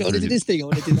 Isn't like, I want to do this thing, I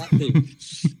want to do that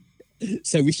thing.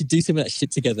 So we should do some of that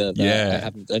shit together that I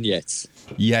haven't done yet.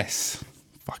 Yes.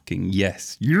 Fucking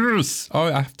yes. Oh,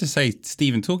 I have to say,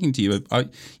 Stephen, talking to you,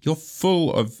 you're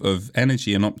full of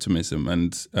energy and optimism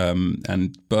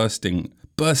and bursting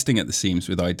at the seams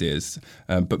with ideas,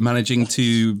 but managing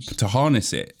to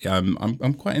harness it.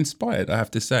 I'm quite inspired, I have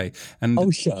to say.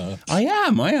 And sure. I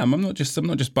am. I'm not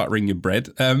just buttering your bread.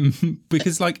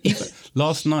 Because like even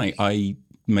last night I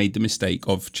made the mistake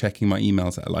of checking my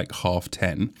emails at like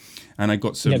 10:30, and I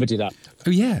got some. Never do that. Oh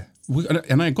yeah.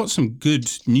 And I got some good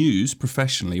news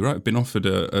professionally, right? I've been offered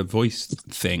a voice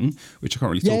thing, which I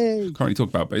can't really talk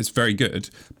about, but it's very good.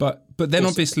 But then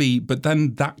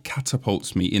then that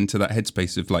catapults me into that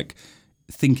headspace of like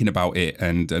thinking about it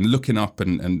and looking up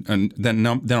and then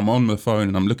I'm on my phone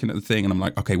and I'm looking at the thing and I'm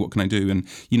like, okay, what can I do? And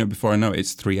before I know it,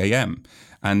 it's 3 a.m.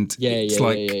 And I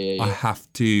think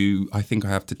I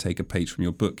have to take a page from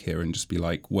your book here and just be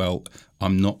like, well,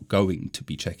 I'm not going to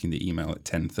be checking the email at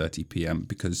 10:30 p.m.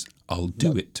 because I'll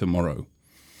do it tomorrow.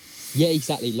 Yeah,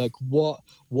 exactly. Like what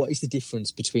is the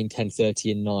difference between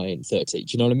 10:30 and 9:30? Do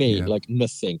you know what I mean? Yeah. Like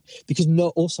nothing. Because if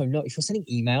you're sending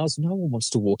emails, no one wants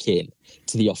to walk in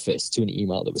to the office to an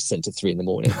email that was sent at 3 a.m.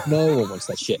 No one wants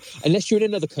that shit. Unless you're in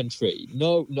another country.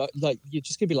 No, like you're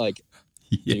just gonna be like,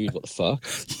 dude, what the fuck?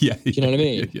 Yeah. Do you know what I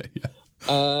mean?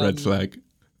 Yeah. Red flag.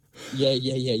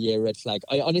 Yeah, red flag.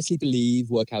 I honestly believe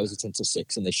work hours are 10 till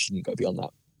 6 and they shouldn't go beyond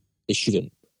that. They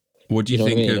shouldn't. What do you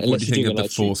think of the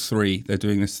 4-3? They're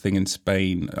doing this thing in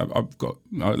Spain. I'll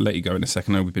let you go in a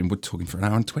second. I know we've been talking for an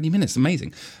hour and 20 minutes.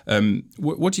 Amazing.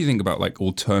 What do you think about like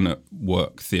alternate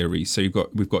work theory? So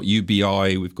we've got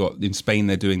UBI. We've got in Spain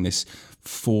they're doing this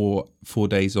 4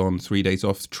 days on, 3 days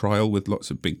off trial with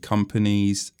lots of big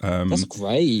companies. That's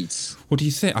great. What do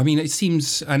you think? I mean, it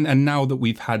seems, and now that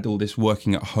we've had all this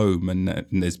working at home and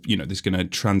there's going to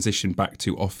transition back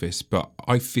to office, but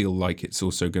I feel like it's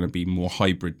also going to be more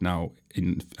hybrid now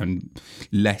and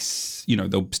less,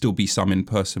 there'll still be some in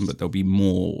person, but there'll be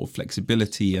more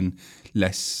flexibility and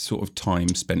less sort of time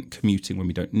spent commuting when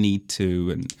we don't need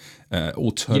to, and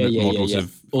alternate models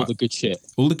of all the good shit.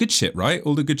 All the good shit, right?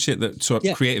 All the good shit that sort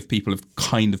of creative people have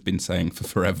kind of been saying for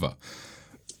forever.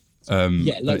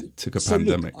 It took a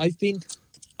pandemic.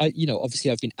 Look,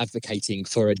 obviously I've been advocating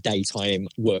for a daytime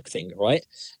work thing, right?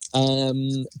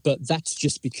 But that's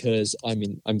just because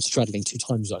I'm straddling 2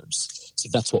 time zones. So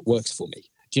that's what works for me.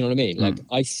 Do you know what I mean? Like,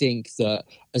 I think that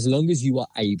as long as you are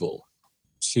able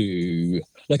to,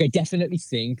 like, I definitely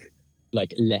think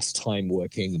like less time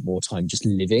working, more time just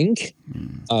living,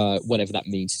 whatever that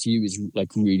means to you is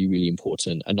like really, really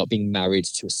important, and not being married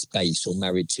to a space or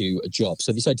married to a job.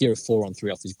 So this idea of 4 on 3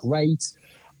 off is great.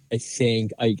 I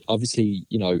think I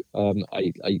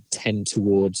tend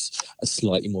towards a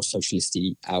slightly more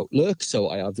socialistic outlook. So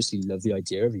I obviously love the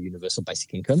idea of a universal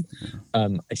basic income.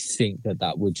 I think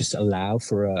that would just allow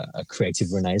for a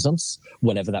creative renaissance,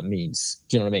 whatever that means.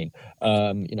 Do you know what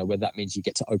I mean? Whether that means you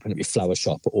get to open up your flower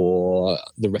shop or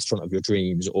the restaurant of your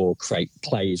dreams or create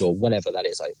plays or whatever that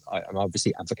is. I'm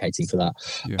obviously advocating for that.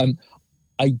 Yeah.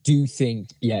 I do think,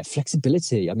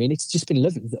 flexibility. I mean, it's just been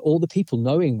lovely. All the people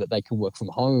knowing that they can work from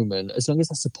home, and as long as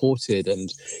they're supported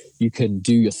and you can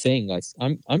do your thing,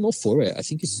 I'm all for it. I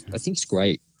think it's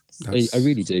great. I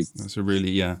really do. That's a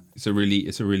really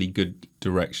it's a really good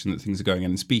direction that things are going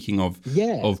in. And speaking of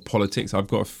politics, I've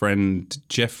got a friend,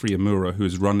 Jeffrey Amura, who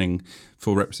is running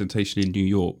for representation in New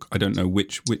York. I don't know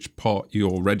which part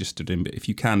you're registered in, but if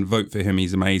you can vote for him,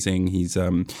 he's amazing. He's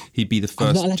he'd be the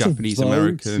first Japanese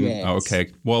American. Oh,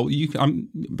 okay. Well,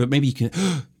 but maybe you can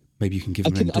give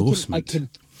him an endorsement.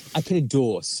 I can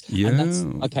endorse. Yeah.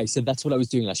 And so that's what I was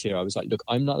doing last year. I was like, look,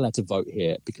 I'm not allowed to vote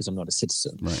here because I'm not a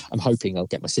citizen. Right. I'm hoping I'll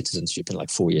get my citizenship in like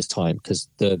 4 years' time because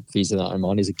the visa that I'm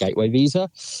on is a gateway visa.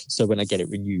 So when I get it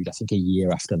renewed, I think a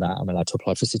year after that, I'm allowed to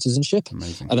apply for citizenship.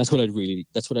 Amazing. And that's what I'd really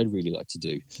like to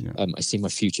do. Yeah. I see my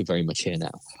future very much here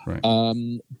now. Right.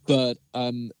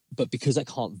 But because I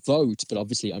can't vote, but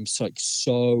obviously I'm so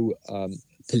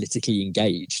politically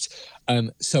engaged.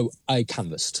 So I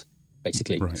canvassed.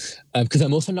 Basically, because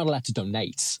I'm also not allowed to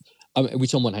donate,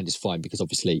 which on one hand is fine because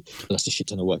obviously I lost a shit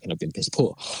ton of work and I've been piss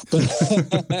poor. But do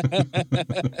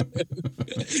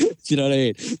you know what I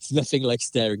mean? It's nothing like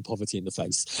staring poverty in the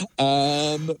face.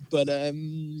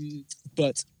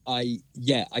 But I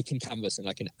can canvass and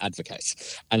I can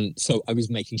advocate, and so I was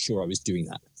making sure I was doing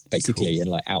that basically, and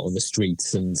like out on the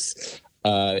streets and.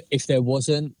 If there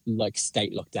wasn't like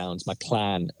state lockdowns, my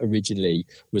plan originally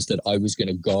was that I was going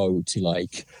to go to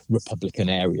like Republican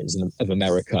areas of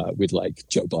America with like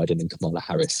Joe Biden and Kamala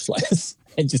Harris flyers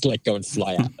and just like go and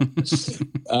fly out.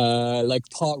 Like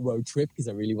part road trip because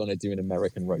I really want to do an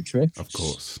American road trip. Of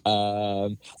course.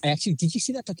 Did you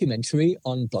see that documentary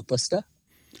on Blockbuster?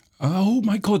 Oh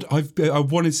my God. I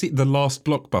want to see the last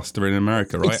Blockbuster in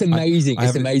America, right? It's amazing.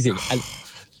 It's amazing. And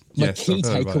my key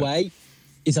takeaway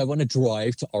is I want to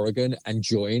drive to Oregon and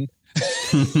join.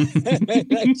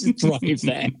 Like just drive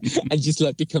there and just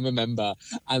like become a member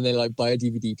and then like buy a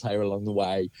DVD player along the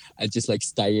way and just like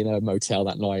stay in a motel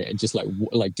that night and just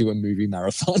like do a movie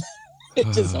marathon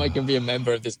just so I can be a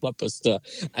member of this Blockbuster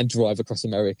and drive across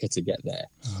America to get there.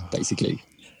 Basically,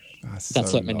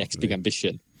 that's like my next big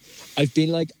ambition. I've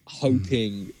been like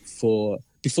hoping for.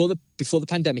 Before the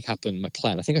pandemic happened, my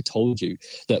plan, I think I told you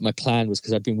that my plan was,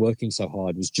 because I've been working so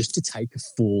hard, was just to take a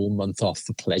full month off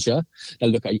for pleasure. Now,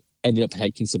 look, I ended up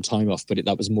taking some time off, but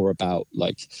that was more about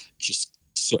like just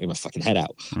sorting my fucking head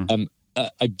out.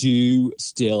 I do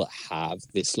still have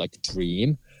this like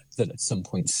dream that at some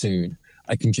point soon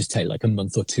I can just take like a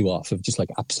month or two off of just like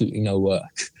absolutely no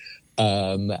work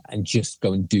and just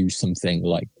go and do something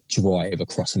like drive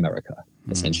across America,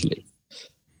 essentially.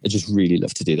 I just really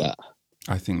love to do that.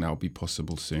 I think that'll be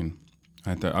possible soon.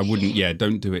 I wouldn't. Yeah,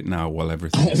 don't do it now while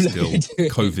everything is still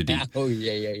COVID-y. Oh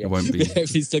yeah. It won't be.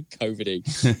 Everything's still COVID-y.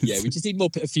 Yeah, we just need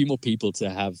a few more people to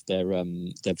have their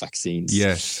vaccines.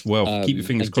 Yes. Well, keep your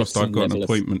fingers crossed. I've got an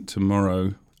appointment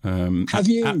tomorrow. Have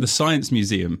you at the Science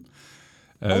Museum?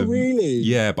 Oh really?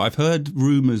 Yeah, but I've heard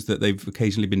rumours that they've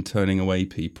occasionally been turning away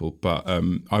people. But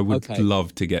I would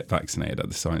love to get vaccinated at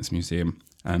the Science Museum.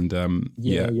 And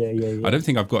yeah. I don't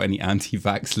think I've got any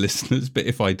anti-vax listeners, but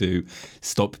if I do,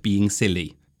 stop being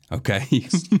silly. Okay.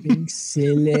 Stop being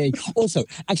silly. Also,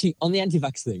 actually, on the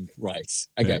anti-vax thing, right?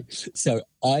 Okay. Yeah. So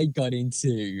I got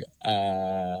into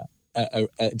a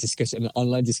discussion, an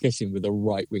online discussion with a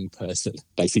right-wing person,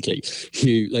 basically,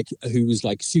 who was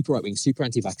like super right-wing, super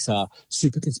anti-vaxxer,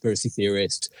 super conspiracy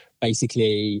theorist,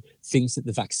 basically thinks that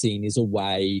the vaccine is a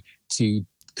way to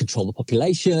control the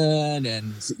population,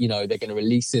 and they're going to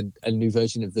release a new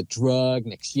version of the drug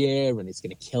next year, and it's going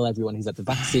to kill everyone who's had the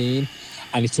vaccine,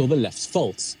 and it's all the left's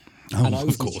fault. And I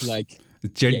was like,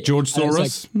 George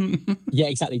Soros. Yeah,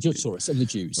 exactly, George Soros and the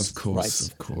Jews. Of course,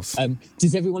 right? Of course.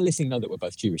 Does everyone listening know that we're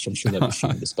both Jewish? I'm sure they're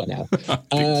assuming this by now.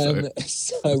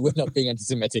 So we're not being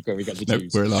anti-Semitic when we got the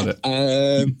Jews. We're allowed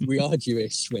it. We are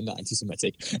Jewish. We're not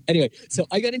anti-Semitic. Anyway, so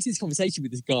I got into this conversation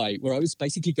with this guy where I was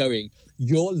basically going,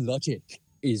 your logic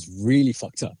is really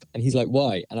fucked up. And he's like,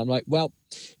 why? And I'm like, well,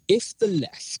 if the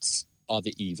lefts are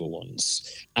the evil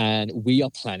ones and we are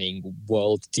planning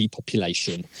world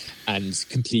depopulation and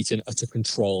complete and utter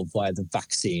control via the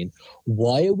vaccine,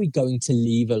 why are we going to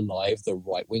leave alive the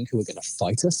right wing who are going to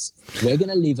fight us? We're going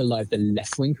to leave alive the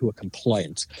left wing who are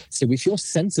compliant. So if you're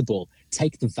sensible,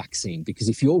 take the vaccine, because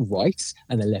if you're right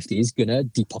and the left is going to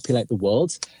depopulate the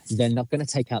world, they're not going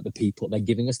to take out the people. They're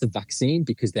giving us the vaccine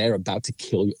because they're about to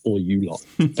kill all you lot,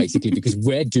 basically, because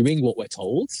we're doing what we're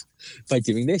told by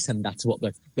doing this, and that's what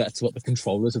the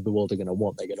controllers of the world are going to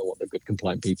want. They're going to want the good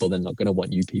compliant people. They're not going to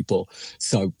want you people.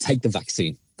 So take the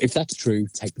vaccine. If that's true,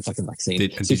 take the fucking vaccine.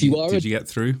 Did you get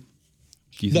through?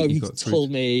 No, he told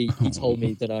me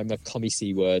that I'm a commie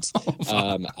C word,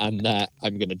 and that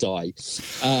I'm going to die,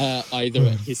 either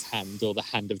at his hand or the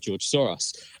hand of George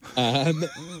Soros.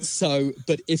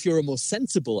 But if you're a more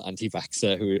sensible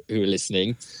anti-vaxxer who are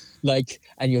listening, like,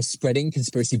 and you're spreading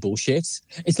conspiracy bullshit.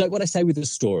 It's like what I say with the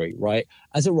story, right?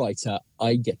 As a writer,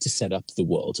 I get to set up the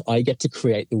world. I get to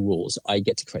create the rules. I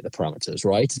get to create the parameters,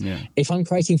 right? Yeah. If I'm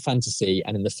creating fantasy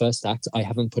and in the first act, I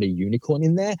haven't put a unicorn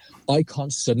in there, I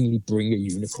can't suddenly bring a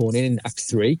unicorn in act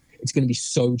 3. It's going to be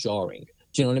so jarring.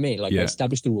 Do you know what I mean? Like, I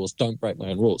establish the rules, don't break my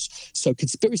own rules. So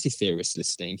conspiracy theorists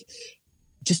listening,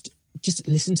 just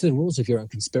listen to the rules of your own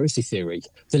conspiracy theory.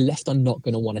 The left are not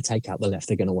going to want to take out the left.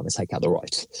 They're going to want to take out the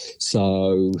right.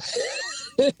 So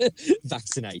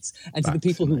vaccinate. And to the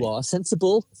people who are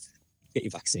sensible, get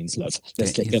your vaccines, love.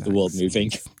 Let's get the world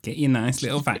moving. Get your nice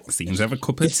little vaccines, have a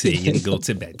cup of tea and go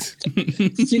to bed. Do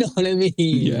you know what I mean?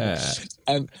 Yeah.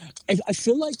 I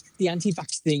feel like the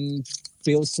anti-vax thing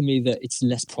feels to me that it's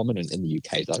less prominent in the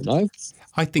UK, though, no?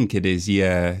 I think it is,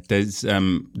 yeah. There's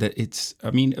that it's. I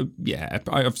mean, yeah.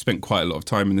 I've spent quite a lot of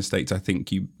time in the States. I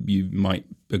think you might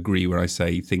agree when I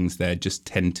say things there just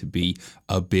tend to be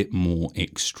a bit more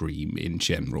extreme in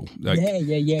general. Like,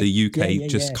 the UK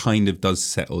just kind of does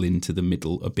settle into the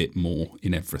middle a bit more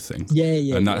in everything.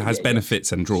 And that has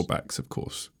benefits and drawbacks, of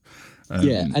course.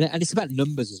 And it's about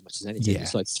numbers as much as anything.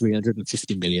 It's like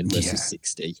 350 million versus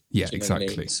 60. Yeah,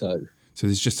 exactly. I mean? So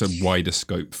there's just a wider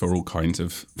scope for all kinds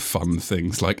of fun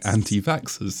things like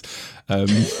anti-vaxxers.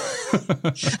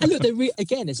 And look,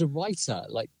 again, as a writer,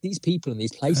 like these people in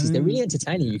these places, they're really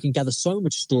entertaining. You can gather so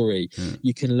much story.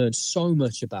 You can learn so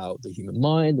much about the human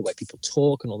mind, the way people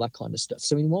talk and all that kind of stuff.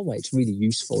 So in one way, it's really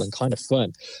useful and kind of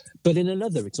fun. But in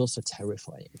another, it's also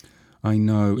terrifying. I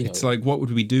know. It's like, what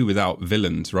would we do without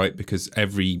villains, right? Because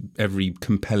every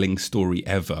compelling story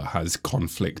ever has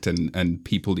conflict and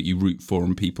people that you root for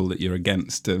and people that you're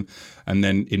against. And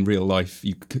then in real life,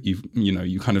 you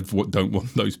kind of don't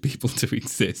want those people to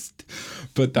exist.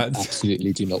 But that's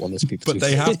absolutely do not want those people. But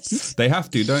they have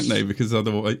to, don't they? Because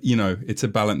otherwise, it's a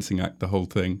balancing act, the whole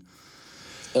thing.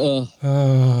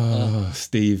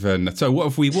 Stephen. So what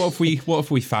have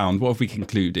we found? What have we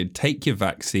concluded? Take your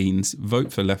vaccines,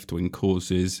 vote for left-wing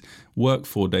causes, work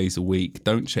 4 days a week,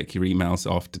 don't check your emails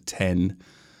after 10.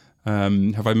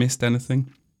 Have I missed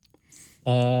anything?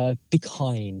 Be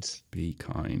kind. Be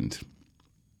kind.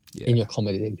 Yeah. In your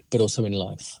comedy, but also in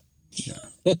life. Yeah.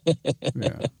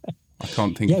 I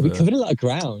can't think. We covered a lot of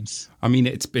ground. I mean,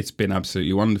 it's been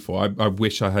absolutely wonderful. I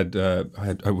wish I had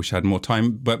more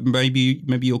time, but maybe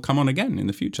you'll come on again in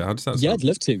the future. How does that sound? Yeah, I'd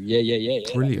love to. Yeah.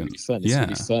 Brilliant. Really fun. It's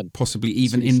really fun. Possibly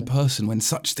even in person when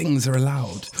such things are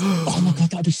allowed. Oh my God,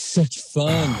 that'd be such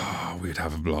fun. We'd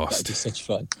have a blast. That'd be such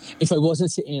fun. If I wasn't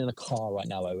sitting in a car right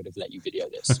now, I would have let you video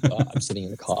this. But I'm sitting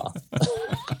in the car.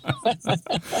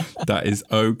 That is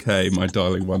okay, my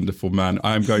darling, wonderful man.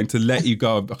 I'm going to let you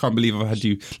go. I can't believe I've had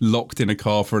you locked in a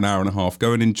car for an hour and a half.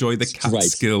 Go and enjoy the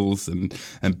Catskills and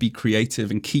be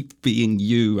creative and keep being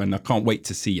you. And I can't wait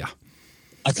to see you.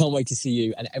 I can't wait to see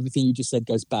you. And everything you just said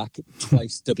goes back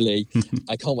twice doubly.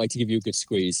 I can't wait to give you a good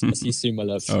squeeze. I'll see you soon, my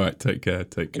love. All right, take care.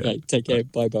 Okay, take care.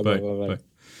 Bye.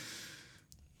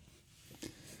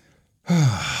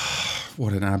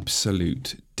 What an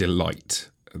absolute delight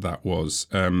that was.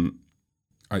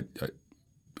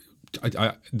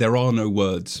 There are no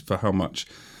words for how much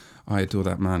I adore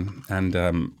that man, and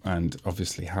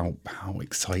obviously how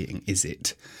exciting is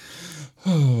it?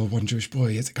 Oh, One Jewish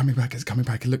Boy, is it coming back? It's coming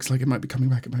back. It looks like it might be coming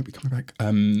back.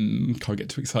 Can't get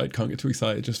too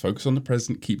excited. Just focus on the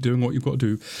present. Keep doing what you've got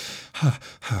to do.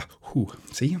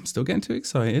 See, I'm still getting too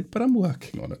excited, but I'm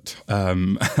working on it.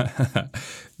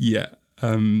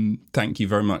 Thank you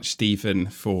very much, Stephen,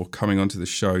 for coming onto the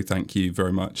show. Thank you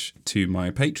very much to my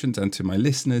patrons and to my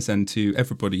listeners and to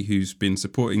everybody who's been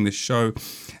supporting this show.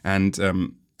 And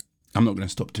I'm not going to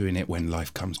stop doing it when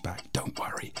life comes back. Don't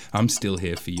worry. I'm still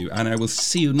here for you. And I will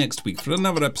see you next week for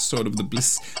another episode of The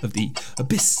Bliss of the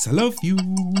Abyss. I love you.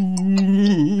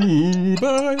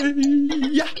 Bye.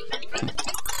 Yeah.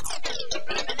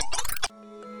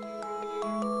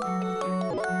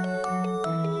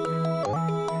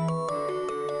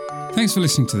 Thanks for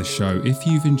listening to the show. If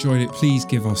you've enjoyed it, please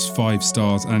give us 5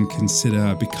 stars and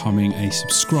consider becoming a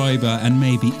subscriber and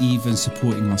maybe even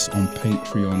supporting us on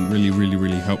Patreon. Really, really,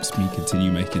 really helps me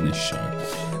continue making this show.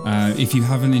 If you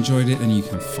haven't enjoyed it, then you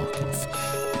can fuck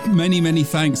off. Many, many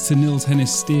thanks to Nils Hennis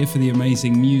Steer for the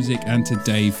amazing music and to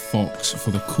Dave Fox for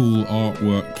the cool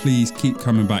artwork. Please keep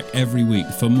coming back every week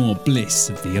for more Bliss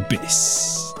of the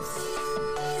Abyss.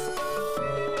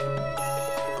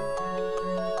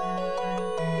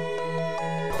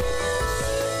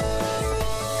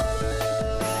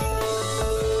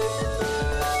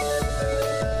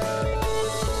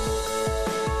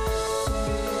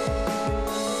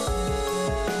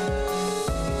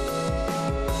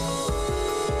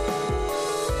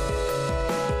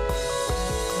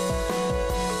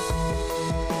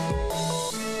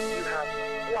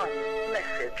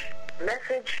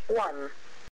 Message 1.